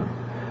chachamim.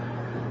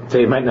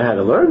 They might know how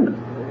to learn.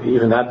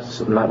 Even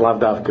that's not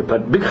lavdavka.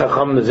 But big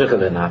chacham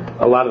they're not.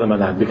 A lot of them are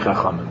not big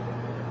chachamim.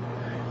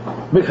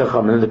 Big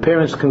chacham, and the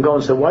parents can go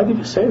and say, "Why did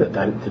you say that?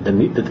 Did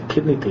the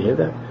kid need to hear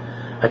that?"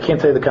 I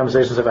can't tell you the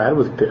conversations I've had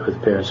with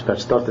parents about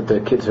stuff that the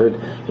kids heard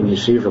in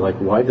yeshiva. Like,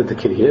 why did the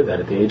kid hear that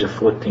at the age of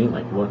 14?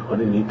 Like, what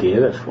did he need to hear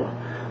that for?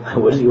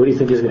 What do you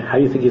think how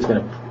do you think he's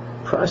going to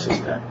process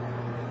that?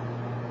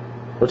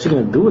 What's he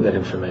going to do with that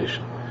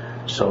information?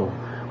 So,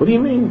 what do you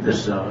mean?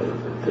 This we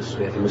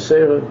have the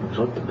Masera,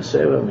 the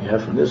Masera, we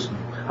have from this.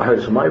 I heard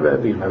it from my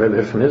Rebbe, my Rebbe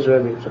heard from his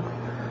Rebbe. So,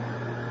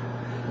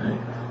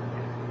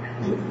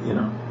 you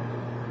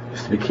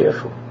have to be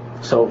careful.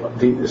 So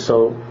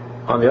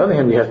on the other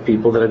hand, we have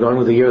people that are going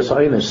with the Yiras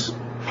Oynish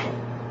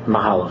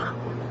mahalach.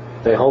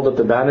 They hold up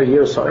the banner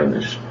Yiras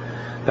Oynish.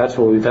 That's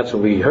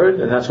what we heard,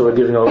 and that's what we're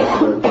giving over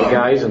to the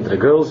guys and to the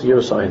girls,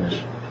 Yiras Oynish.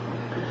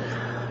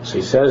 So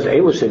he says,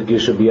 "Eilu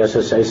she'adgishu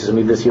b'yesses eises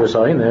midas yiras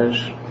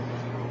ha'inish."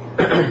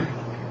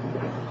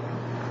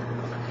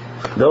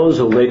 Those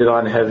who laid it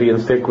on heavy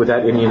and thick with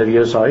that Indian of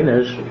yiras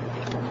ha'inish,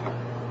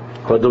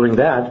 who are doing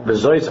that,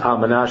 v'zois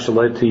almanah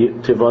shaloi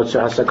tivot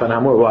she'asakan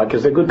hamur. Why?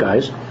 Because they're good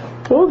guys.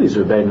 All these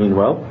rebbeim mean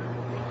well.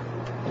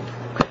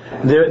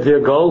 Their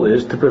goal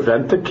is to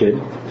prevent the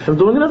kid from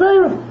doing an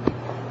aveira.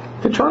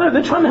 They're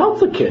trying to help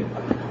the kid,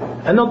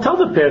 and they'll tell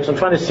the parents, "I'm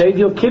trying to save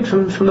your kid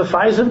from the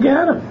fires of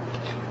Gehenna.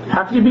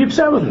 How can you be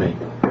upset with me?"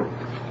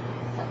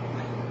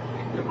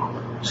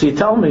 So you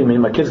tell me,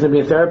 my kid's going to be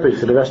in therapy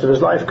for the rest of his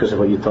life because of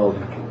what you told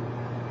him.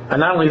 And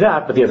not only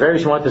that, but the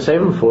aveiros you want to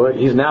save him for,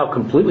 he's now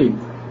completely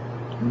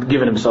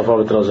given himself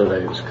over to those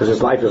aveiros because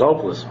his life is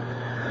hopeless.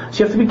 So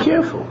you have to be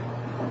careful.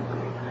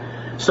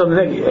 So the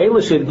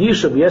Eilu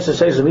she'adgishu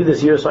b'yesses eises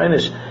midas yiras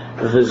ha'inish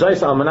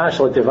v'zois almanah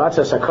shaloi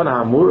tivatzeh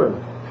sakana hamura.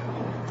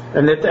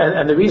 And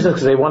the reason is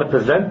because they want to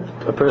prevent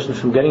a person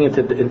from getting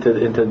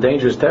into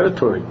dangerous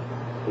territory.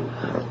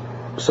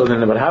 So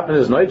then what happens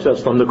is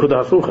noitzas from the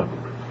kuda hafucha.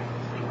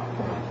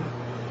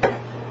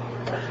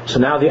 So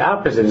now the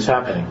opposite is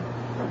happening.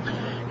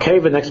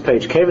 Kevin, next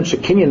page. Kevin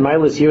shekinyan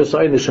mailis yiras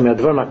ha'inish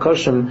me'advar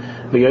makoshim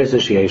b'yoseh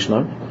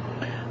she'yeshna.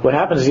 What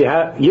happens is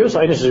yiras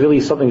ha'inish is really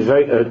something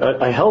very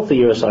a healthy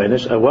yiras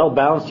ha'inish, a well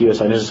balanced yiras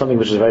ha'inish is something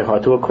which is very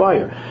hard to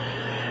acquire,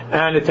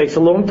 and it takes a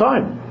long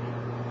time.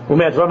 And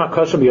what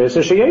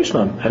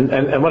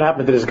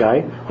happened to this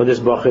guy, or this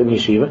bacher in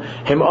yeshiva?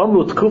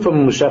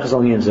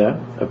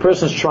 A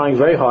person's trying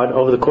very hard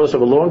over the course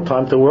of a long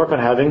time to work on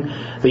having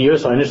the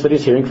yiras ha'inish that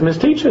he's hearing from his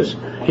teachers.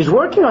 He's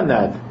working on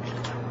that.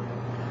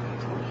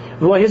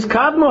 Well, his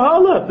kad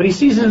mohala, but he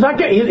sees he's not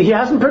getting. He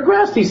hasn't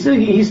progressed. He's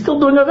still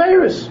doing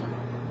aveiros.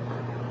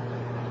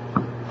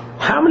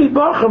 How many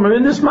bachim are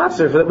in this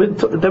matzah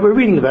that we're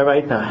reading about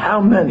right now?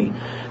 How many?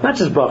 Not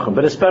just bachim,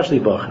 but especially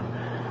bachim.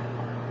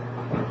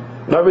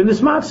 Are in this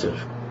matzah.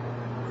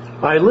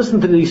 I listen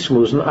to these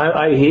shmuz, and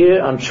I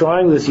hear, I'm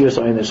trying this yiras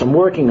ha'inish, I'm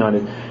working on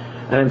it,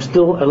 and I'm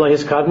still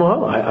his kad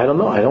mohal. I don't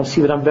know. I don't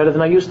see that I'm better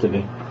than I used to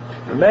be.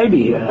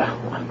 Maybe a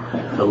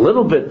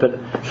little bit, but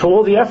for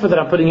all the effort that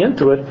I'm putting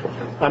into it,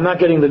 I'm not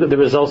getting the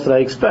results that I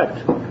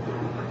expect.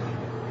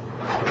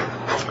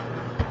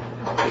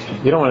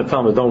 You don't want to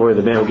tell them, don't worry,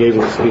 the man who gave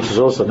you the speech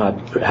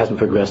hasn't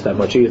progressed that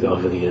much either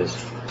over the years.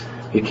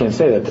 You can't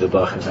say that to the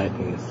bachar, right?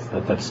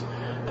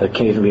 That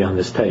can't even be on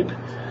this tape.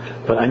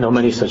 But I know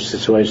many such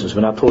situations.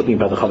 We're not talking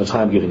about the Chavetz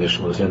Chaim giving a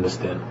shmuz, you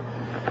understand?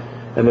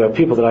 And there are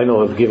people that I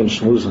know have given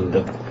shmuzim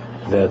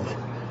that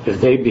if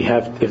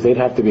they'd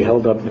have to be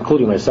held up,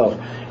 including myself,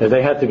 if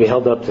they had to be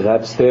held up to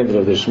that standard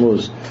of the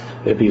shmuz,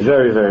 it'd be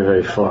very, very,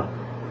 very far.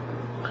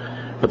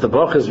 But the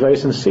bachar is very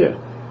sincere.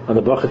 And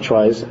the bachar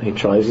tries,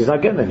 he's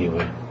not getting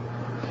anywhere.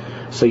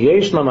 So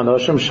yeshna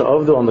manoshim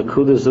sha'avdu on the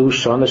kuda zu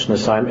shanish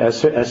nasaim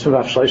esr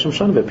v'af shleishim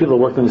shana. But people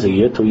worked on this a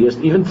year, 2 years,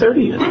 even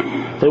 30 years.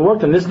 They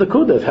worked on this the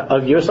kuda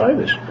of yiras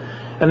ha'inish,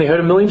 and they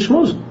heard a million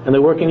shmuz, and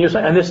they're working yiras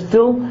ha'inish, and they're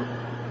still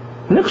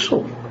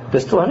nichshel.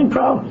 They're still having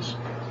problems.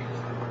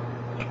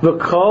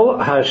 V'kol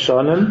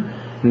ha'shanim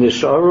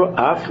nisharu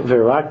ach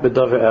v'rak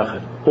b'davar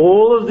echad.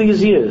 All of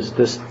these years,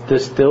 they're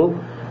still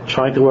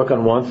trying to work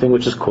on one thing,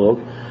 which is called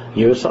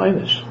yiras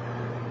ha'inish.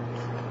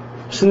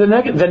 So they're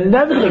never going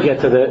to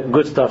get to the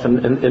good stuff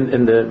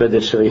in the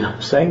Bedit Shari.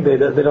 I'm saying they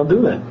don't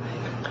do that.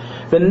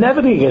 They're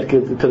never going to get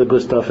to the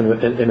good stuff in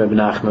Rabbi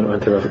Nachman or in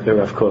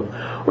Rav Kook,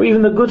 or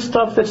even the good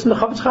stuff that's in the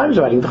Chavetz Chaim's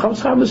writing. The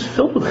Chavetz Chaim is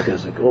filled with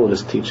chizuk, all of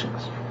his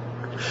teachings,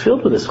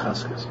 filled with his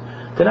chaskas.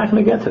 They're not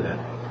going to get to that,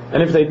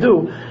 and if they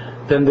do,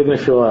 then they're going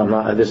to feel,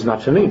 this is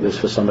not for me. This is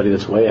for somebody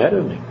that's way ahead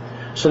of me.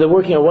 So they're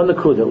working on one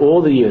nakuda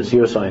all the years,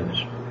 yiras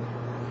ha'inish.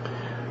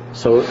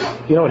 So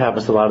you know what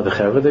happens to a lot of the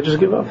chevra? They just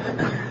give up.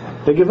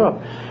 They give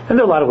up. And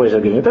there are a lot of ways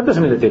of giving up. That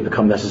doesn't mean that they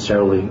become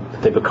necessarily,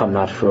 that they become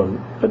not from,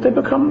 but they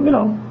become, I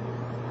don't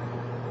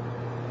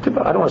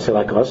want to say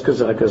like us,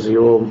 because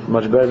you're all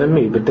much better than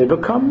me, but they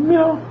become,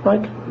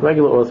 like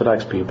regular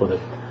Orthodox people that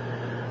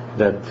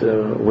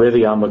wear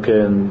the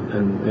yarmulke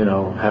and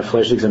have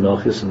fleshliks and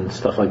milchis and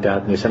stuff like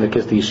that, and they send the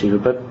kids to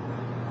yeshiva, but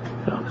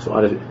there's a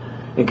lot of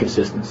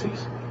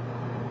inconsistencies.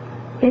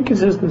 But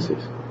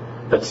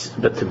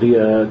to be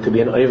an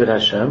Oved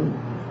Hashem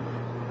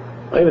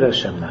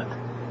not.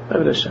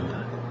 Because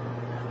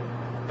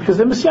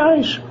they're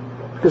Messiahish.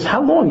 Because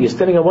how long? You're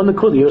standing on one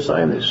nakuda, yiras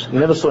ha'inish. You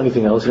never saw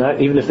anything else.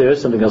 Even if there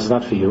is something else, it's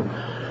not for you.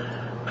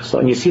 So,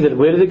 and you see that,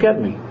 where did it get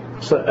me?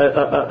 So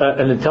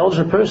an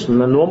intelligent person,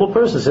 a normal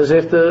person, says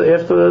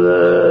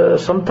after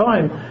some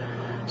time,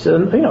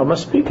 says, I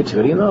must speak. It's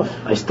really enough.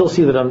 I still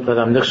see that I'm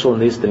nichshel in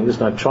these things,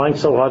 and I'm trying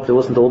so hard to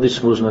listen to all these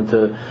shmuzim and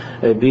to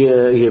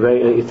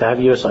have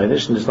yiras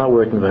ha'inish, and it's not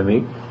working by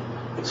me.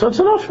 So it's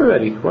enough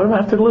already. Why do I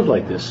have to live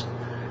like this?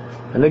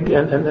 And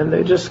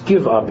they just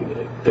give up.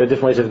 There are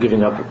different ways of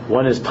giving up.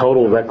 One is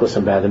total reckless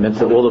abandonment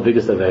to all the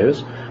biggest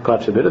aveiros,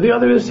 God forbid. The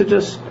other is to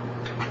just,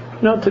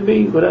 to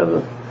be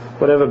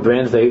whatever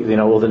brands they,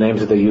 all the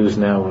names that they use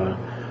now,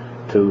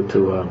 to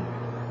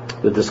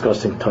the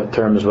disgusting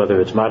terms,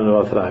 whether it's modern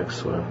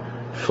Orthodox or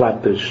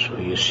flatbush or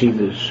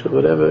yeshivish or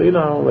whatever,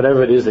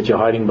 whatever it is that you're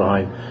hiding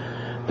behind.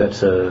 That's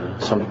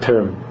some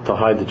term to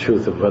hide the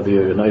truth of whether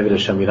you're an Oived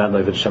Hashem, you're not an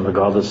Oived Hashem,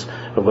 regardless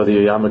of whether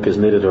your yarmulke is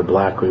knitted or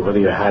black, or whether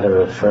your hat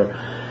or fur.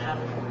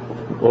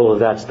 All of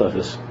that stuff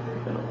is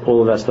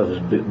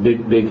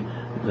big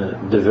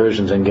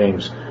diversions and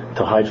games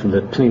to hide from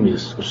the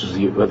pnimius, which is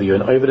whether you're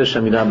an Oived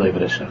Hashem, you're not an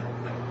Oived Hashem.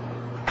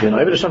 You're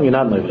an Oived Hashem, you're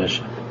not an Oived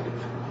Hashem.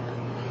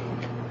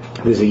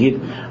 There's a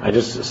Yid.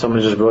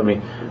 Someone just brought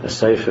me a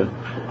sefer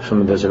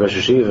from there's a Rosh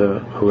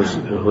Yeshiva who was a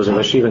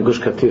Rosh Yeshiva in Gush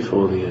Katif for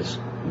all the years.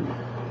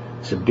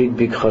 It's a big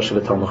chashav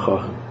Talmid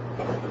Chacham.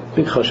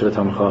 Big chashav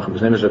Talmid Chacham.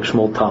 His name is Reb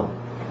Shmuel Tal.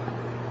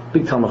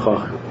 Big Talmid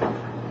Chacham.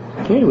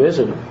 He wears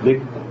a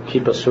big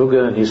kippah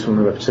suga, and he's from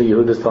Reb Tzvi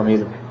Yehuda's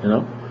Talmid.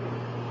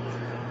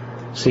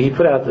 So he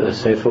put out a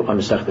sefer on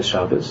Masechta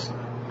Shabbos,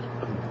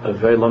 a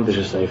very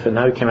lumdish sefer.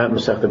 Now he came out in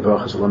Masechta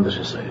Brachos, a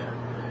lumdish sefer.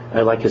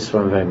 I like his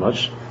svarim very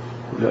much.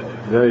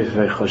 Very,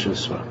 very chashav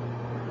svarim.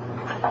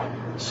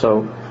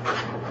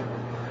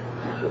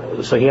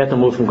 So he had to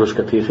move from Gush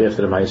Katif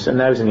after the Ma'aseh, and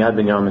now he's in Yad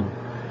Binyamin.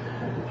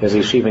 He has a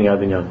yeshiva in Yad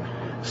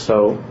Binyamin.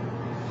 So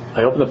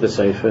I opened up the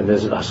sefer, and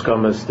there's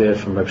haskamas there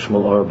from Reb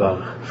Shmuel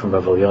Auerbach, from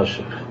Rav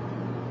Elyashiv,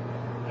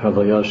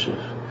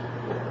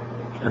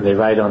 and they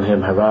write on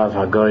him Harav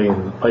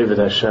Hagoyim Oived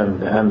Hashem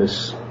the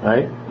Emes,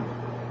 right?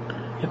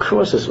 He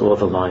crosses all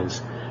the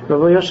lines.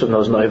 Rav Elyashiv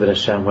knows no Oived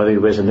Hashem, whether he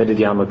wears a knitted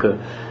yarmulke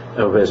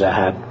or wears a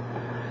hat.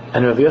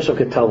 And Rav Yosef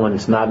could tell when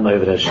it's not an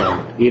Oived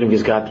Hashem. Even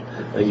he's got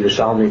a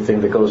Yerushalmi thing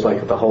that goes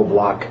like the whole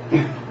block,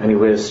 and he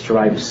wears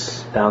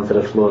stripes down to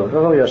the floor.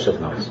 Rav Yosef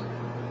knows.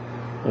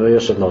 Rav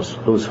Yosef knows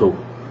who's who.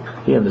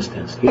 He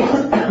understands. He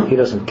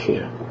doesn't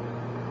care.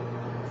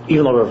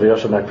 Even though Rav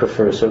Yosef might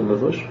prefer a certain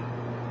levush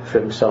for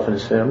himself and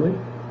his family,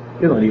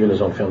 even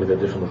his own family got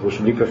different levush,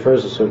 and he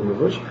prefers a certain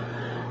levush.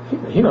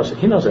 He knows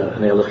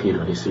an Eilach Yid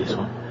when he sees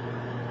one.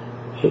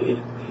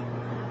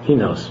 He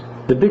knows.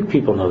 The big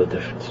people know the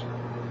difference.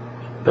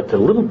 But the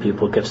little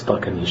people get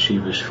stuck in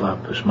yeshiva,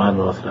 shvapish, modern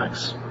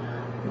Orthodox,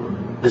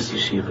 this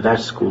yeshiva, that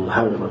school,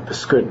 how the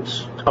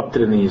skirts up to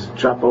the knees,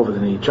 drop over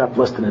the knee, drop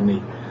less than the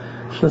knee.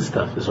 This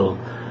stuff is all.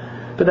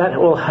 But that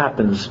all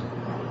happens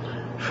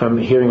from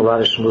hearing a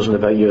lot of shmuzim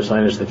about your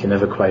signers that you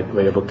never quite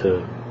were able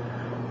to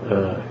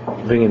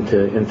bring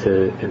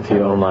into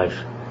your own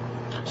life.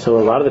 So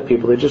a lot of the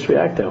people, they just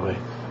react that way.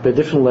 There are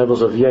different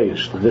levels of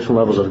yesh, the different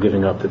levels of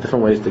giving up, the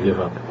different ways to give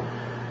up.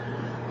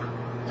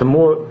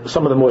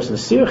 Some of the more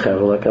sincere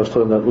chaver, like I was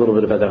talking a little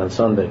bit about that on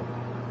Sunday,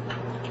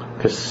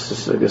 because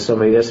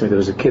somebody asked me, there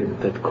was a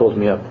kid that called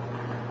me up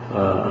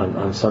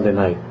on Sunday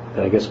night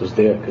that I guess was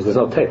there, because there's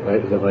no tape,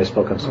 right, when I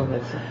spoke on Sunday.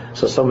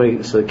 So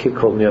the kid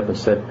called me up and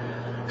said,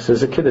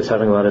 there's a kid that's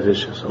having a lot of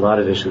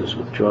issues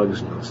with drugs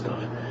and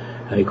stuff.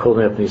 And he called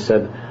me up and he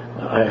said,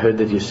 I heard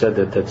that you said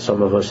that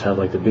some of us have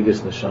like the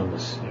biggest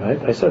neshamas,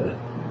 right? I said that.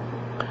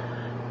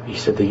 He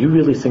said that you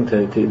really think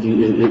that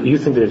you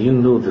think that if you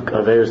knew the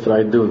averos that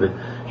I do, that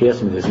he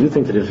asked me this. You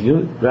think that if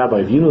you,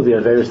 Rabbi, if you knew the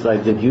averos that I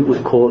did, you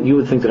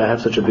would think that I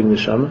have such a big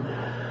neshama?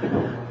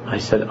 I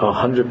said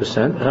 100%,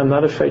 and I'm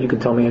not afraid. You can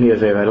tell me any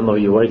aver. I don't know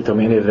who you are. You can tell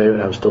me any aver,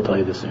 and I will still tell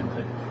you the same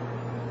thing.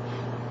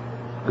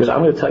 Because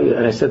I'm going to tell you,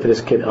 and I said to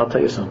this kid, I'll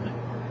tell you something.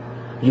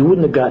 You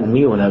wouldn't have gotten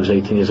me when I was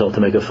 18 years old to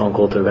make a phone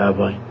call to a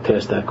rabbi to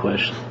ask that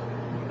question.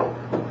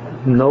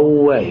 No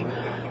way.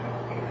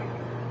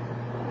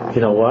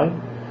 You know why?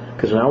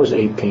 Because when I was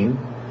 18,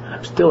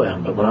 I still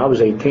am, but when I was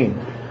 18,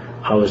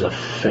 I was a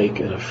fake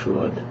and a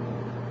fraud.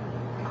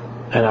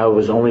 And I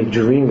was only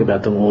dreaming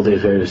about them all day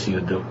various you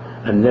would do.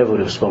 I never would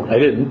have spoken. I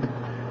didn't.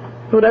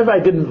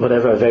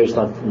 Whatever, various,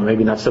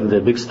 maybe not some of the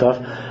big stuff,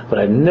 but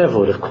I never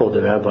would have called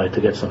the rabbi to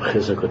get some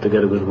chizuk or to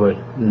get a good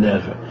word.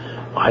 Never.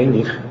 I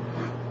need.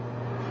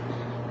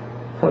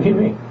 What do you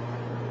mean?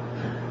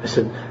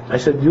 I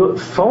said, your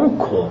phone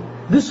call,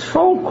 this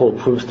phone call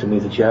proves to me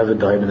that you have a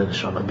diamond in the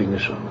neshama, a big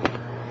neshama.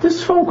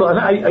 This phone call,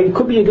 and it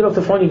could be you get off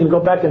the phone, you can go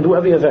back and do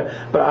whatever you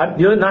have, but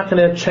you're not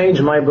going to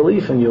change my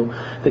belief in you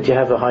that you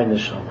have a high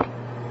neshama.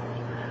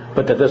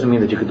 But that doesn't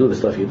mean that you could do the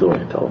stuff you're doing.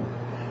 I tell him.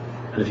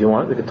 And if you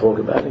want, we could talk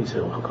about it. He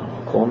said, well,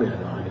 call me. I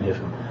can hear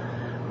from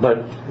him.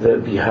 But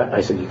I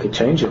said, you could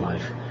change your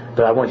life.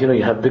 But I want you to know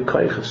you have big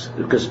kaiches.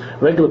 Because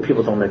regular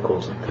people don't make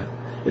calls like that.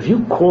 If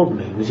you called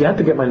me, because you had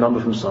to get my number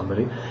from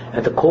somebody,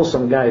 and to call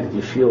some guy that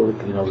you feel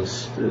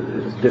is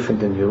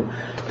different than you,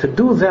 to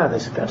do that, I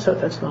said,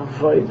 that's not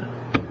void.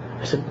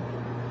 I said,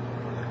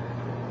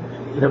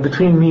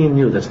 between me and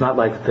you, that's not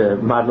like the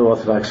modern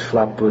Orthodox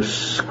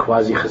flatbush,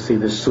 quasi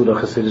Hasidus, pseudo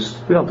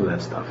Hasidus. We don't do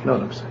that stuff. You know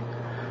what I'm saying?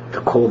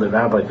 To call the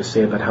rabbi to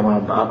say about how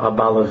I'm a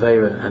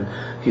balavera, and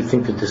you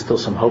think that there's still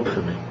some hope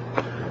for me.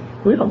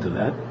 We don't do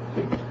that.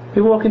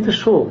 We walk into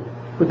shul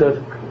with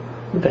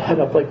the head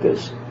up like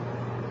this.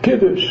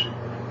 Kiddush.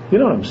 You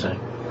know what I'm saying?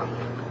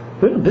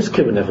 This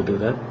kid would never do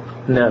that.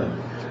 Never.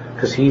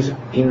 Because he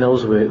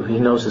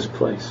knows his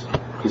place.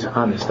 He's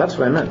honest. That's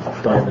what I meant.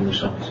 Diamond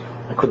neshamas.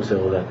 I couldn't say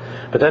all that.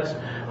 But that's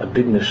a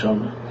big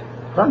neshama.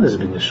 Ran is a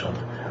big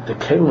neshama. The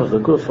kelim of the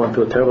guf went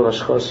through a terrible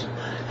hashchos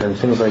and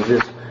things like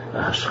this.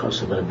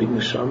 Hashchasa, but a big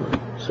neshama.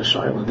 It's a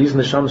shayla. These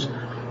neshamas,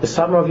 the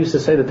Satmarov used to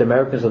say that the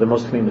Americans are the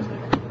most tmimim.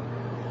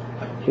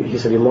 He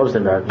said he loves the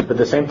Americans, but at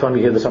the same time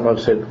you hear the Satmarov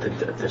say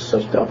that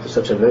they're up to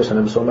such a verse I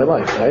never saw in my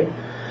life, right?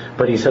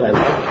 But he said I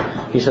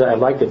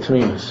like the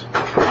tmimis,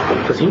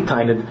 because he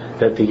tended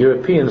that the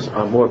Europeans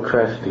are more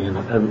crafty and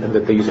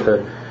that they used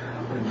to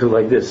do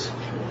like this.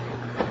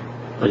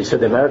 But he said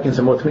the Americans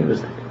are more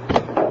tmimistic.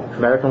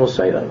 American will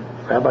say that.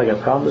 Rabbi, I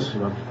got problems.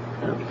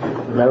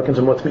 Americans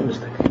are more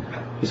tmimistic.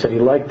 He said he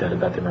liked that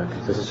about the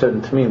Americans. There's a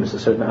certain tmimis, a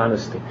certain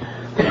honesty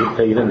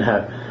that you didn't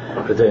have.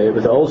 With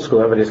the old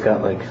school, everybody's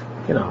got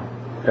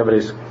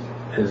everybody's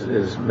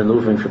is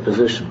maneuvering for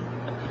position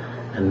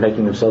and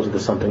making themselves into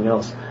something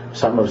else.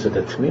 Some said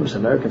that tmimis,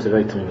 Americans are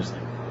very tmimistic.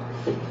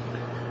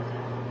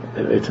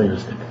 They're very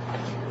tmimistic.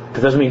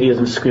 That doesn't mean he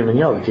doesn't scream and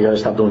yell. You got to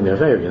stop doing the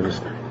affair, you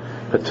understand?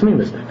 But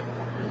tmimistic.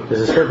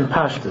 There's a certain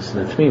pashtus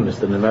and a tmimis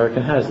that an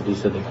American has that he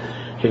said that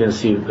you're going to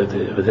see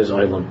with his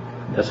island.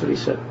 That's what he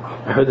said.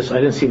 I heard this. I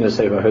didn't see him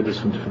say, but I heard this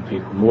from different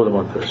people, more than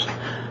one person,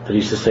 that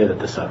used to say that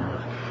the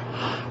Satmarov.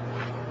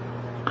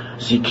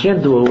 So you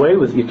can't do away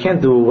with your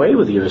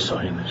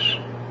Yiras.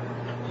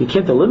 You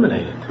can't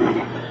eliminate it,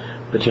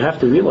 but you have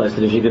to realize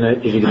that if you're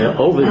going to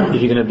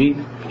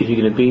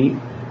be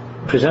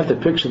present a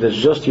picture that's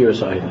just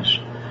Yiras,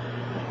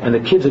 and the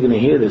kids are going to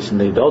hear this, and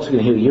the adults are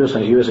going to hear Yiras,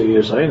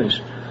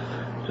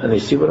 and they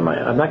see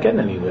I'm not getting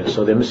anywhere,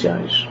 so they're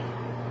Messiahish.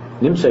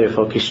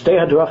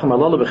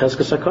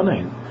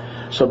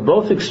 So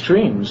both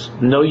extremes,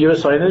 no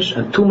Yiras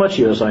and too much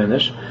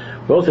Yiras,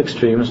 both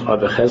extremes are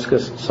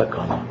bechezkas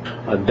sakana,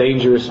 are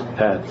dangerous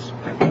paths.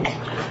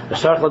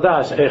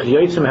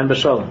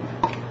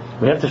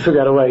 We have to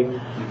figure out a way.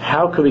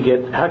 How can we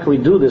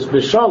do this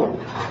b'shalom,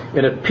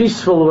 in a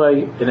peaceful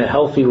way, in a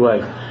healthy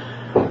way?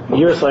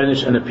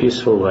 Yiras in a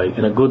peaceful way,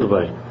 in a good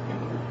way.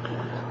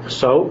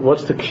 So,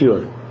 what's the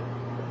cure?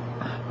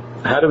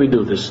 How do we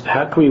do this?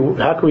 How can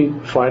we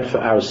find for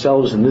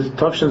ourselves in this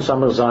Tafshin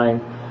Samar Zayin,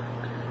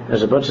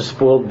 as a bunch of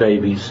spoiled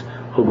babies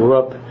who grew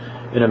up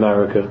in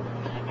America?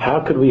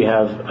 How could we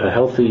have a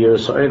healthy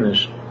Yiras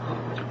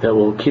that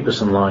will keep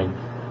us in line,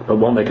 but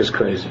won't make us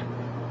crazy,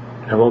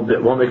 and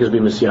won't make us be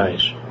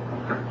messiahish?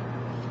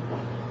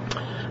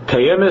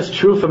 Kayemes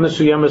true from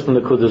Misuyemes and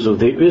the Kudazu.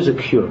 There is a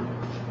cure.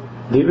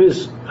 There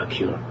is a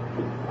cure.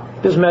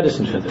 There's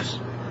medicine for this.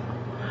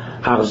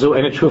 Harzu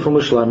ain't it true for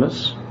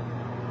Mushlemes?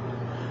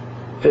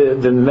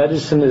 The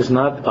medicine is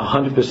not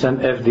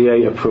 100%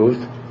 FDA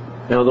approved.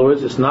 In other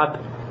words, it's not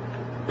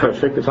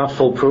perfect. It's not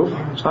foolproof.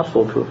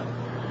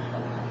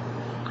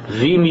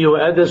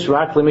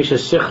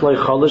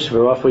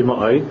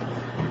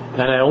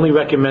 And I only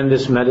recommend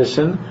this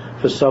medicine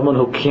for someone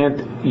who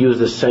can't use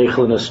the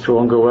seichel in a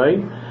stronger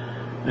way,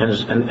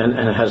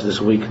 and has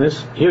this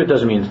weakness. Here it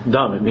doesn't mean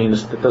dumb. It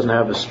means it doesn't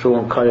have a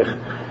strong koyach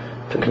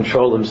to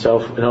control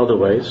himself in other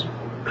ways.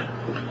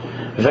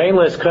 He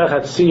doesn't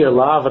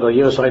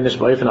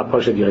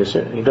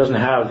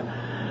have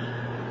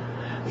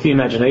the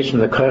imagination,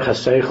 the koyach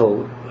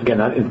seichel, again,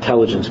 not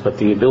intelligence, but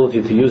the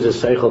ability to use his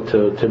seichel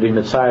to be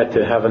mitzayah,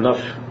 to have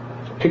enough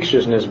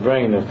pictures in his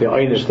brain of the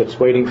einish that's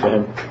waiting for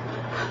him,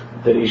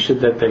 that he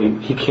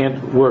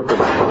can't work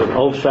with an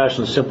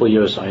old-fashioned, simple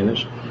Yiras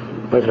einish.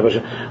 But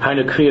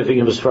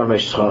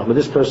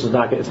this person's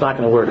it's not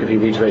going to work if he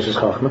reads Reishis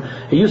Chachma.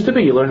 It used to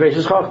be, you learn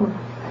Reishis Chachma.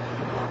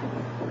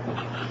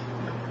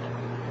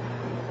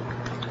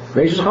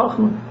 Reishis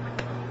Chachma.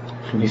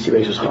 From Nisi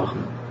Reishis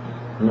Chachma.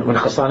 When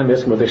Chassanim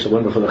ask me what they should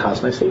learn before the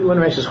Chassan, I say, you learn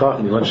Reishis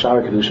Chachma, you learn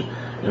Shara Kedusha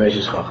in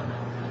Reishis Chachma.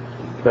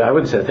 But I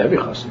wouldn't say that to every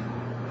Chassan.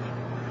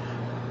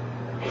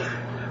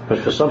 But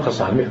for some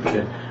Chassanim, a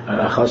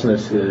Chassan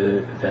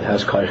that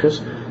has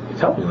Kaiches, you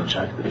tell me, you learn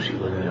Shara Kedusha, you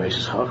learn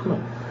Reishis Chachma.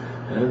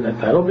 And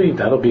that'll be a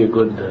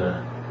good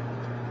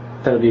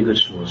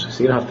shmuz. So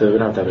we don't have to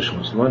have a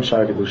shmuz. Learn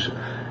Shara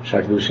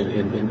Kedusha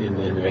in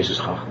the Reishis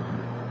Chachma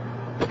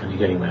when you're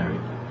getting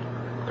married.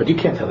 But you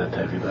can't tell that to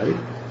everybody.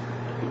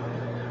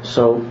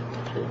 So,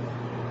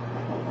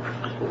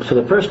 for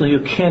the person who you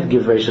can't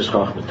give Reishis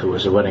Chachma to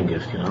as a wedding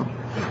gift,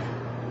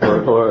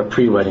 or a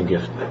pre-wedding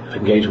gift,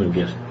 engagement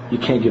gift, you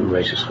can't give him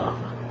Reishis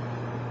Chachma.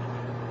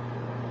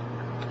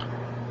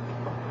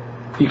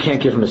 You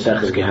can't give him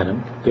Maseches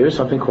Gehenim. There is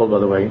something called, by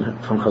the way,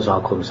 from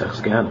Chazal called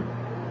Maseches Gehenim.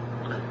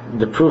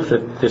 The proof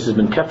that this has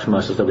been kept from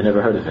us is that we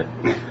never heard of it.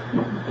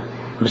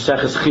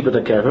 Maseches Chibud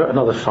HaKever,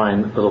 another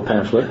fine little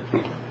pamphlet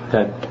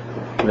that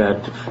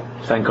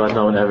thank God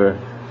no one ever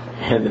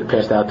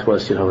passed out to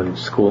us, in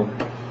school.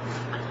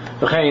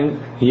 Other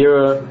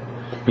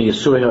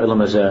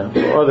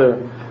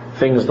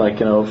things like,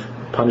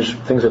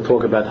 things that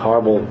talk about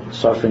horrible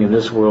suffering in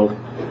this world.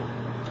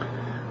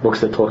 Books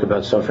that talk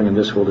about suffering in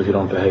this world if you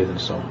don't behave and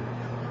so on.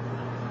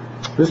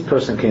 This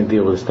person can't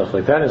deal with stuff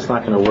like that. It's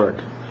not going to work.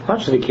 Not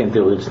just he can't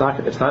deal with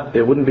it.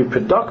 It wouldn't be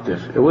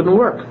productive. It wouldn't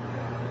work.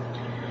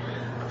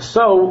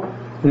 So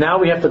now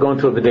we have to go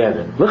into a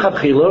b'dadin.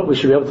 L'chadchila, we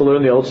should be able to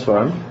learn the old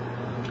Sfarim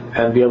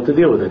and be able to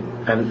deal with it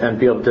and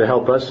be able to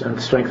help us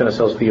and strengthen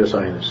ourselves for Yiras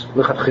Einish.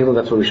 L'chadchila,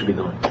 that's what we should be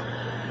doing.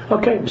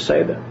 Okay,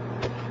 say that.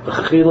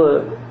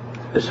 L'chadchila,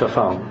 is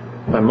verfallen.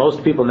 By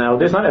most people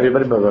nowadays, not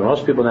everybody, but by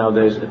most people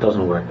nowadays, it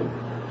doesn't work.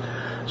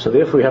 So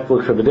therefore we have to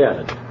look for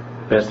b'derek.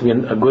 There has to be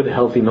a good,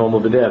 healthy,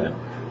 normal b'derek.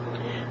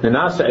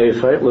 Nenasa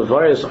eifay,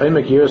 levayas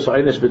oimek yiras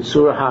einish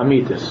b'tzura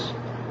ha'amitis.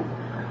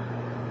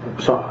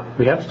 So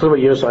we have to talk about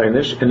yiras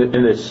einish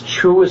in its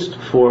truest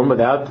form,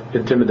 without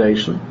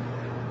intimidation.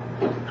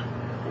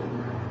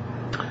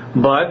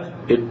 But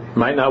it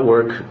might not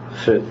work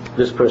for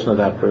this person or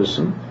that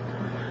person.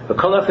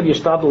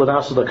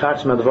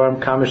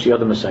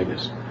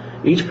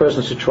 Each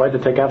person should try to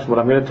take out from what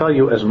I'm going to tell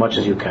you as much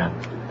as you can.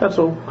 That's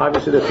all.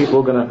 Obviously, there are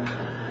people who are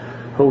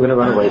going to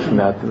run away from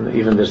that, and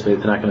even this they're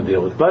not going to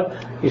deal with. But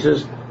he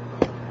says,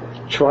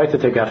 try to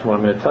take out from what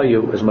I'm going to tell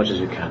you as much as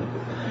you can.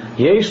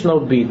 Yesh no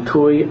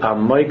bitui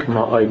amoik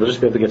ma'oid. We'll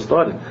just be able to get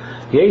started.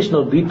 Yesh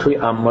no bitui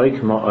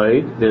amoik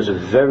ma'oid. There's a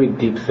very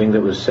deep thing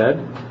that was said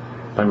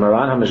by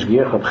Maran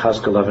HaMashgiach Reb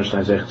Chaskel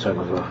Levenstein Zecher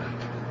Tzaddik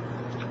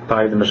Levrach,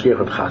 by the Mashgiach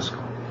Reb Chaskel.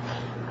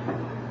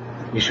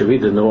 You should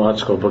read the new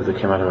article book that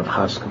came out of Reb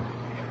Chaskel.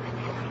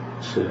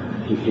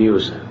 He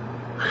was a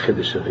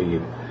chiddush of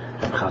Reb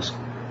Chaskel.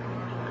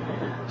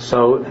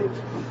 So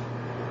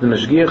the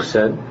Mashgiach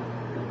said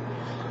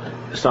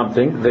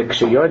something that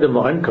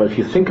if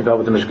you think about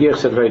what the Mashgiach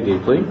said very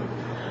deeply,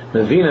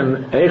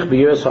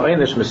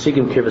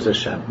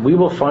 we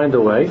will find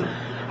a way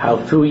how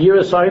through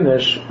yiras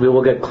einish we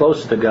will get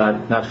closer to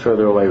God, not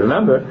further away.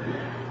 Remember,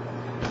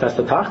 that's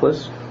the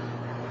tachlis.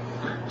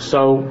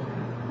 So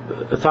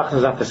the tachlis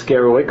is not to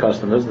scare away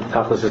customers. The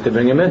tachlis is to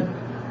bring them in.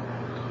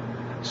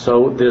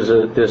 So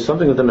there's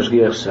something that the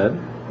Mashgiach said.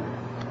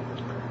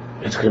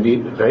 It's going to be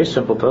very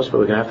simple to us, but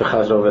we're going to have to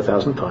chaz it over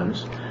 1,000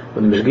 times.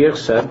 When the Mashgiach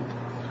said,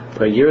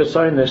 by yiras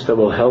einish that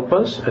will help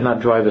us and not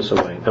drive us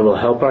away. That will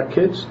help our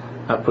kids,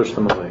 not push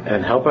them away,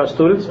 and help our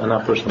students and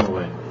not push them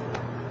away.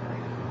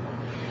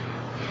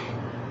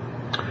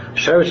 The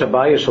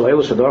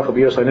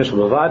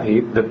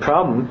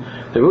problem,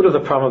 the root of the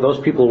problem of those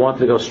people who wanted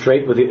to go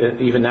straight with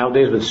even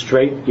nowadays with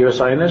straight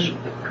yiras einish,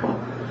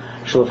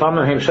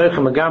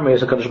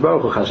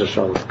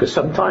 because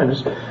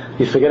sometimes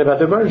you forget about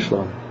the Rebbeinu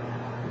Shalom,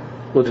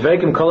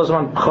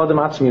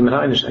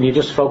 and you're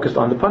just focused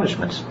on the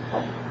punishments,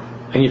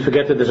 and you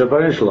forget that there's a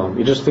Rebbeinu Shalom.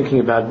 You're just thinking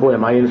about, boy,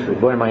 am I in for it?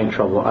 Boy, am I in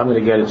trouble? I'm going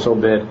to get it so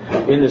bad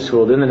in this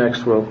world, in the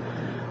next world,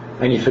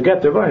 and you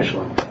forget the Rebbeinu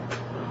Shalom.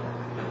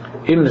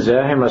 They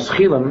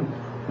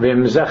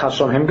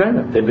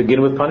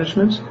begin with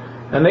punishments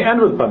and they end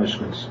with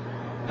punishments.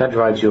 That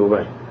drives you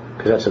away,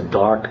 because that's a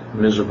dark,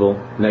 miserable,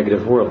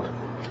 negative world.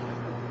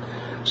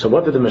 So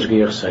what did the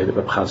Mashgiach say to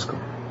Reb Chaskel?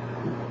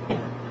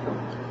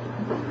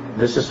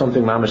 This is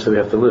something mamash that we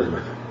have to live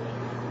with.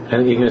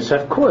 And you're going to say,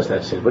 of course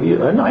that's it. But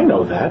I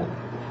know that,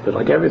 but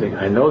like everything,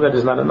 I know that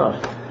is not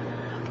enough.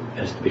 It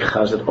has to be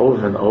chazed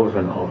over and over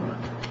and over.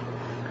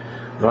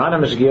 Maran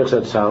HaMashgiach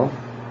said so.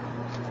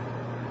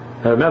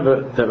 Now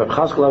remember that Reb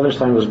Chaskel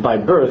Levenstein was by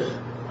birth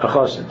a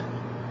chassid.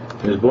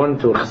 He was born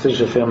to a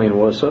chassidish family in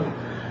Warsaw.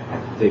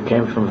 They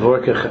came from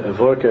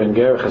Vorka and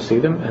Ger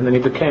Chassidim, and then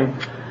he went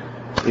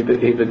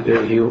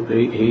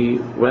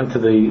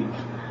to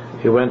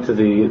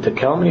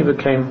Kelm, and he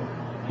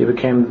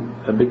became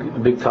a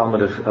big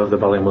Talmud of the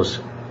Balei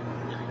Musa.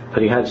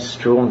 But he had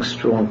strong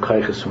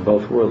kaiches from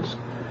both worlds.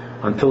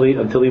 Until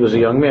he was a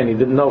young man, he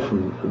didn't know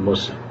from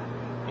Musa.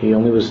 He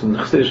only was in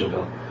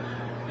Chassidishville.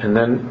 And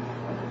then,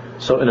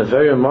 so in a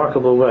very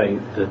remarkable way,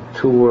 the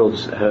two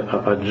worlds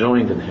are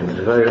joined in him.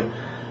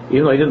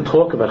 Even though he didn't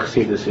talk about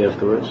Chassidus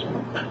afterwards,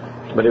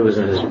 but it was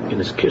in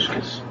his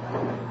kishkes.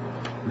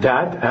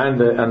 That and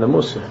the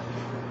Musa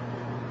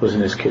was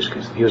in his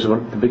kishkes. He was one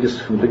of the biggest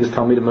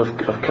Talmidim of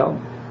Kelm.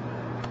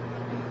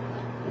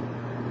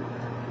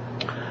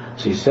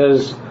 So he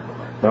says,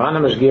 the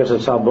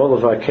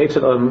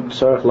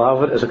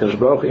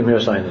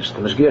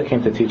Mashgiach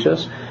came to teach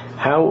us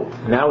how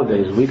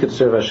nowadays we could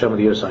serve Hashem with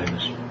yiras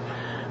einish.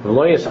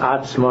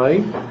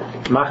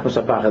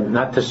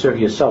 Not to serve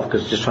yourself,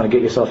 because you're just trying to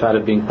get yourself out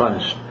of being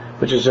punished,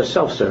 which is just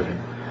self-serving.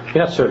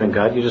 You're not serving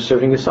God, you're just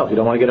serving yourself. You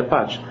don't want to get a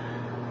patch.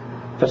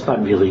 That's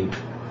not really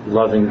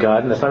loving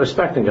God, and that's not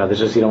respecting God. It's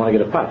just you don't want to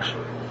get a patch.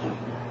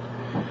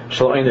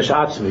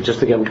 Just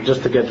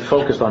to get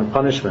focused on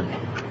punishment.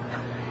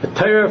 The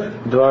Torah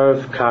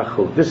Dvarv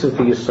Kachu. This is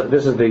the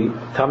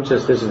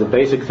Tamchis. This is the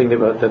basic thing that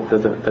Reb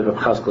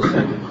Chaskel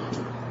said.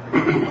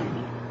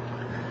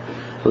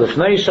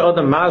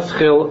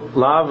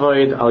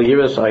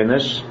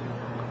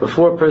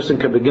 Before a person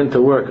can begin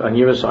to work on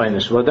yiras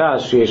einish,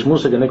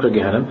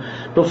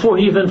 before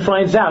he even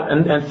finds out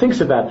and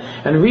thinks about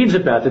and reads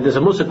about that there's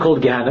a musa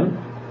called Gehanim,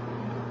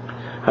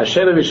 the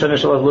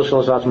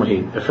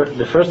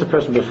first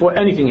person, before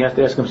anything, he has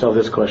to ask himself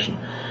this question: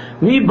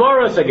 Mi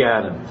boras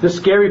Gehanim, this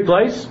scary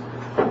place,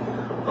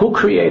 who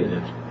created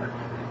it?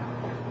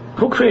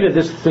 Who created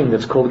this thing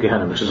that's called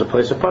Gehanim, which is a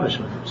place of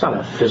punishment? It's not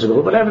a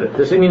physical, but evident.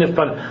 This meaning of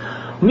punishment.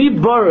 Mi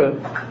bara,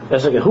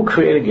 who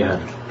created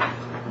Gehanim?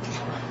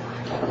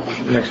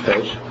 Next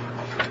page.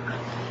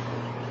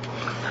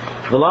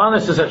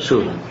 Valanis is at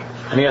Shuvah,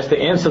 and he has to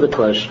answer the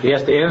question. He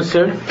has to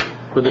answer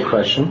with the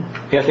question.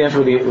 You have to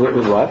answer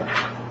with what?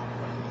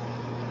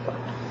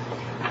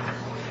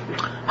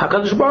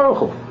 HaKadosh Baruch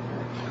Hu.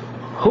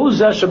 Who's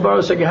that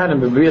Shabaros Gehenim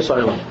b'Brias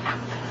Olam?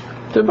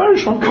 The Baruch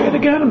Shalom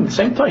created Gehenim at the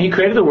same time. He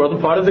created the world,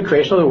 and part of the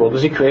creation of the world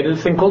was he created a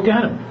thing called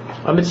Gehenim.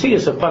 A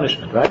mitzvah of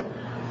punishment, right?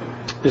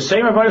 The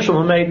same Baruch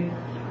Shalom who made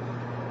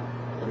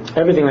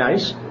everything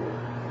nice,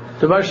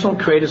 the Baruch Shalom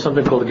created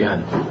something called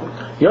Gehenim.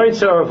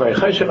 That's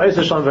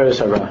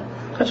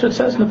what it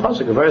says in the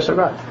pasuk of Varis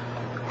Hara.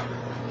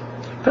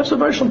 That's what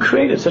Baruch Shalom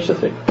created, such a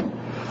thing.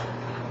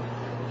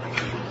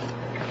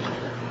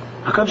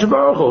 HaKadosh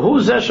Baruch Hu,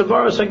 who's that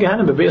Shabaros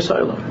Gehenim b'Brias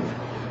Olam?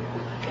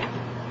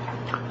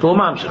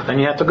 Then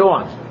you have to go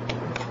on.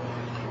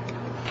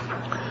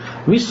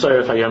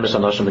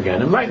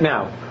 Right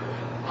now,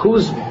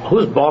 who's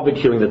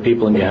barbecuing the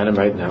people in Gehenim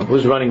right now?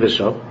 Who's running the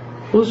show?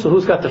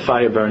 Who's got the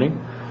fire burning?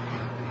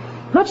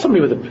 Not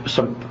somebody with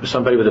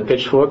a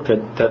pitchfork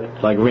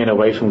that like ran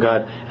away from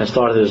God and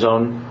started his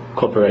own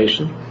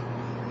corporation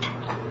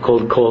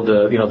called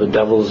the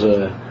devil's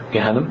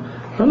Gehenim.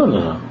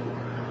 No.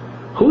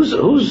 Who's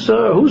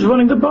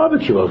running the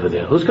barbecue over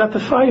there? Who's got the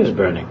fires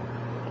burning?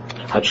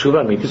 It's the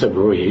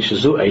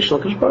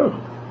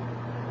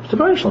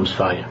Baruch Shalom's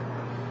fire.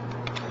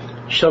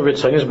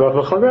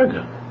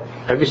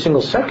 Every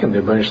single second,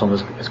 the Baruch Shalom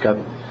has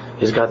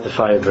got the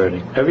fire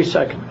burning. Every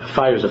second.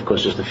 Fire is, of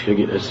course, just a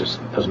figure. It just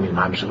doesn't mean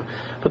Mamshel.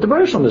 But the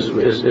Baruch Shalom is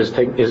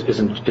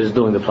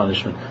doing the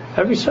punishment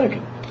every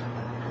second.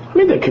 I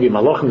mean, there could be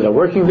malachim that are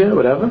working there,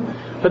 whatever.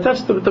 But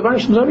that's the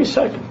Baruch Shalom every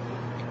second.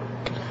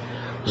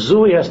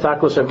 Zui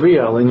Hastakos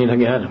Abriya Alinyin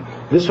Hagehenim.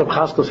 This, Rav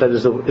Chaskel said,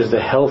 is the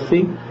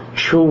healthy,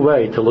 true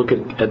way to look at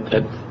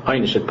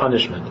einish, at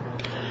punishment.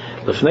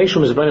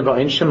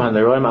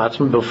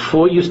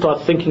 Before you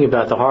start thinking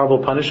about the horrible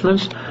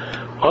punishments,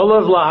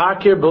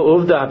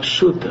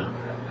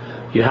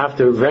 you have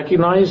to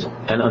recognize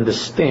and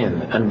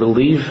understand and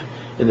believe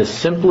in the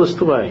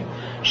simplest way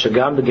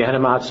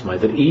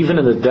that even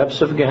in the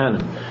depths of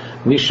Gehenim,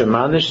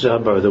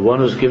 the one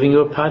who's giving you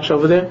a patch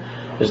over there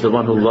is the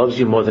one who loves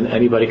you more than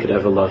anybody could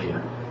ever love you.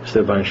 It's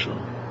the Baruch Shalom.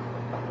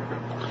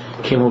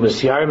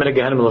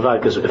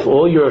 Because if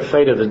all you're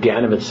afraid of is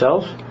Gehenim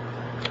itself,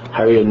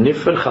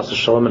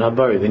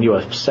 then you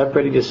have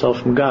separated yourself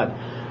from God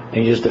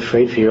and you're just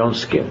afraid for your own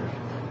skin.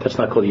 That's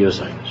not called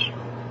Yosaynish.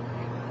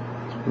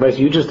 But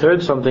you just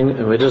heard something,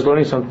 and we're just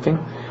learning something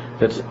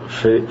that's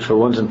for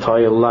one's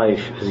entire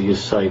life is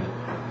Yosayid.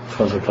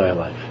 For one's entire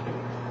life.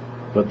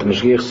 What the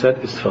Meshgiach said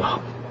is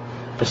for.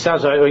 It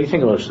sounds like, what are you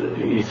thinking about?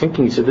 You're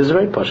thinking, he said, this is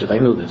very pashut, I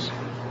knew this.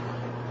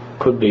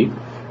 Could be.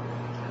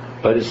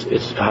 But it's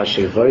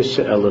Hashevoise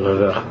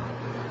Elevavech.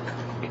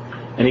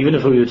 And even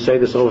if we would say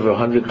this over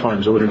 100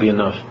 times, it wouldn't be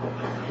enough.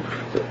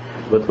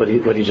 What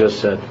he just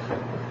said.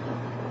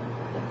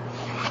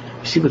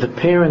 You see, with a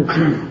parent,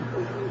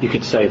 you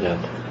could say that.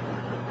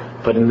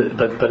 But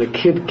a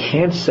kid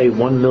can't say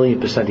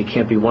 1,000,000%. He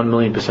can't be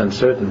 1,000,000%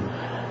 certain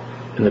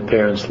in the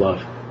parent's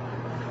love.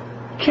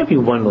 He can't be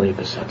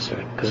 1,000,000%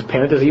 certain because a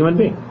parent is a human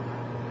being.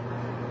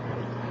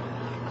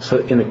 So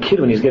in a kid,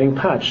 when he's getting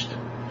patched,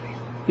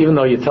 even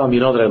though you tell him, you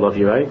know that I love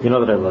you, right? You know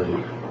that I love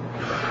you.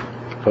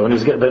 But when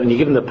you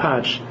give him the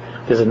patch,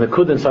 there's a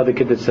nakud inside the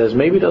kid that says,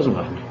 maybe he doesn't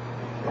love me.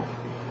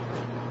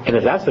 And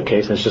if that's the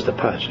case, then it's just a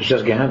patch. It's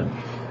just Gehenim.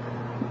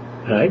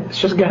 Right? It's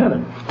just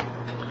Gehenim.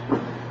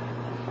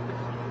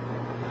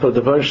 But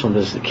the Baruch Shalom,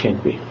 it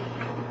can't be.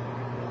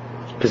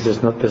 Because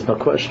there's no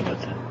question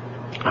about that.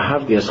 I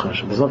have the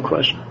Eschach, there's no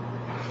question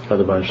about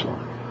the Baruch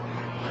Shalom.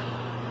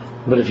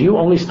 But if you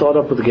only start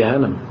up with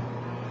Gehenim,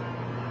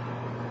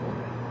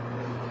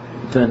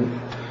 then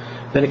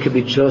it could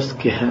be just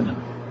Gehenim.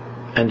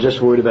 And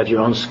just worried about your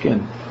own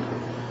skin.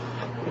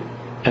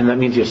 And that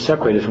means you're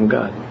separated from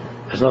God.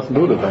 It has nothing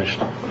to do with the Baruch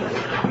Shalom.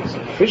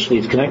 Officially,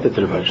 it's connected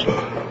to the Baruch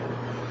Shalom.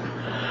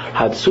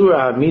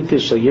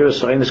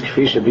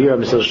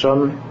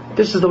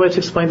 This is the way it's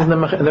explained in the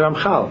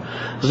Ramchal.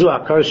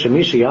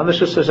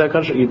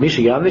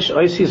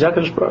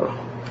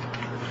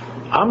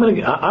 I'm going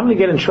to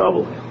get in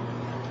trouble.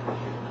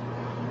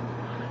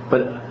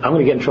 But I'm going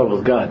to get in trouble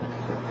with God.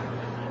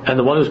 And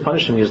the one who's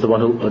punishing me is the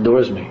one who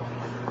adores me.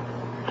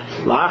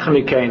 Gehenim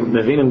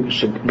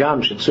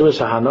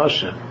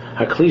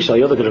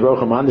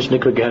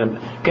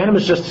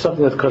is just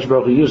something that Kadosh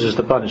Baruch Hu uses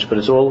to punish, but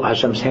it's all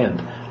Hashem's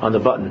hand on the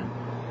button.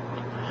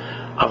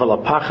 The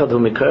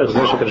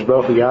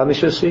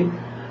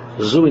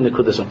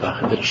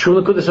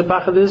true Nekudas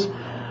HaPachad is,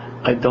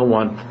 I don't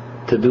want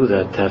to do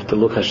that, to have to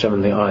look Hashem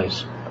in the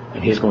eyes,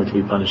 and He's going to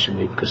be punishing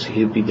me because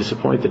He'll be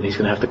disappointed and He's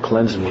going to have to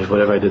cleanse me of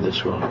whatever I did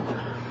that's wrong.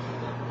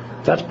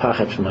 That's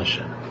Pachad from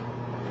Hashem,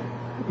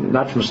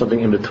 not from something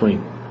in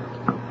between.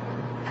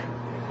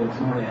 It's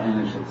not the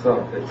Anish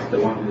itself, it's the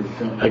one who's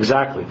doing it.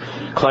 Exactly.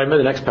 Climate,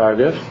 the next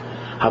paragraph.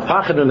 It's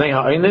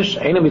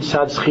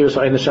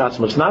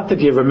not that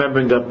you're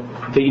remembering that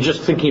you're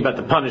just thinking about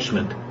the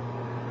punishment.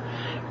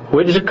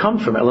 Where does it come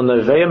from? It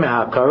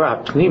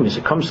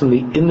comes from the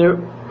inner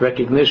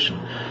recognition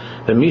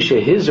The Misha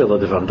Hizer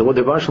Ladavam, the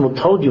Baruch Shalom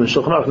told you in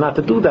Shulchan Aruch not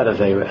to do that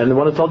Aveira, and the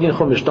one who told you in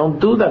Chumash, don't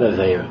do that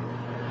Aveira.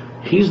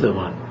 He's the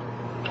one.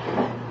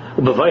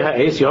 And if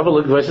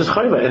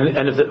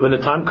when the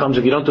time comes,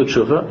 if you don't do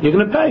tshuva, you're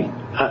going to pay.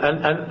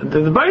 And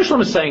the Baruch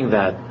Shalom is saying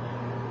that.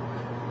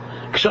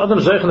 When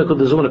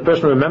a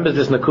person remembers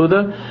this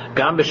nakuda,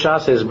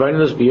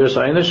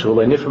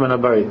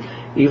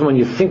 even when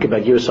you think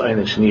about Yiras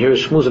Einish and you hear a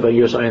shmuz about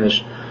Yiras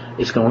Einish,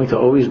 it's going to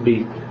always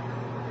be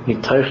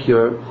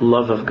your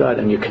love of God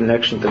and your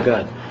connection to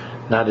God,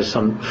 not as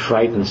some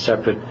frightened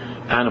separate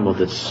animal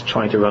that's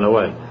trying to run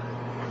away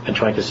and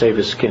trying to save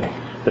his skin,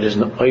 but is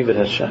an Oved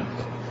Hashem,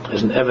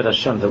 is an Eved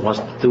Hashem that wants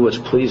to do what's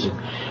pleasing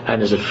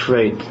and is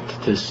afraid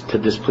to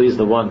displease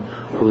the one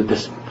who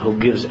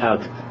gives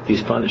out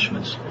these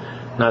punishments.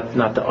 Not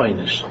the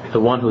Einish, the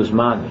one who is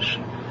Manish.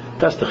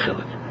 That's the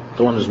Chilik.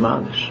 The one who's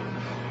Manish.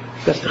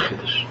 That's the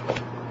Chiddush.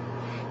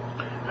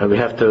 And we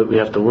have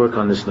to work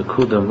on this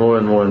Nakuda more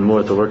and more and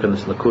more, to work on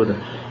this Nakuda,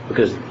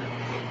 because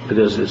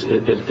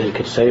it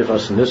could save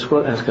us in this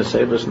world and it can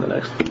save us in the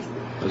next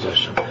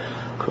possession.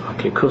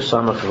 Okay, Kuf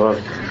Samach Vav.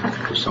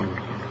 Kuf Samach.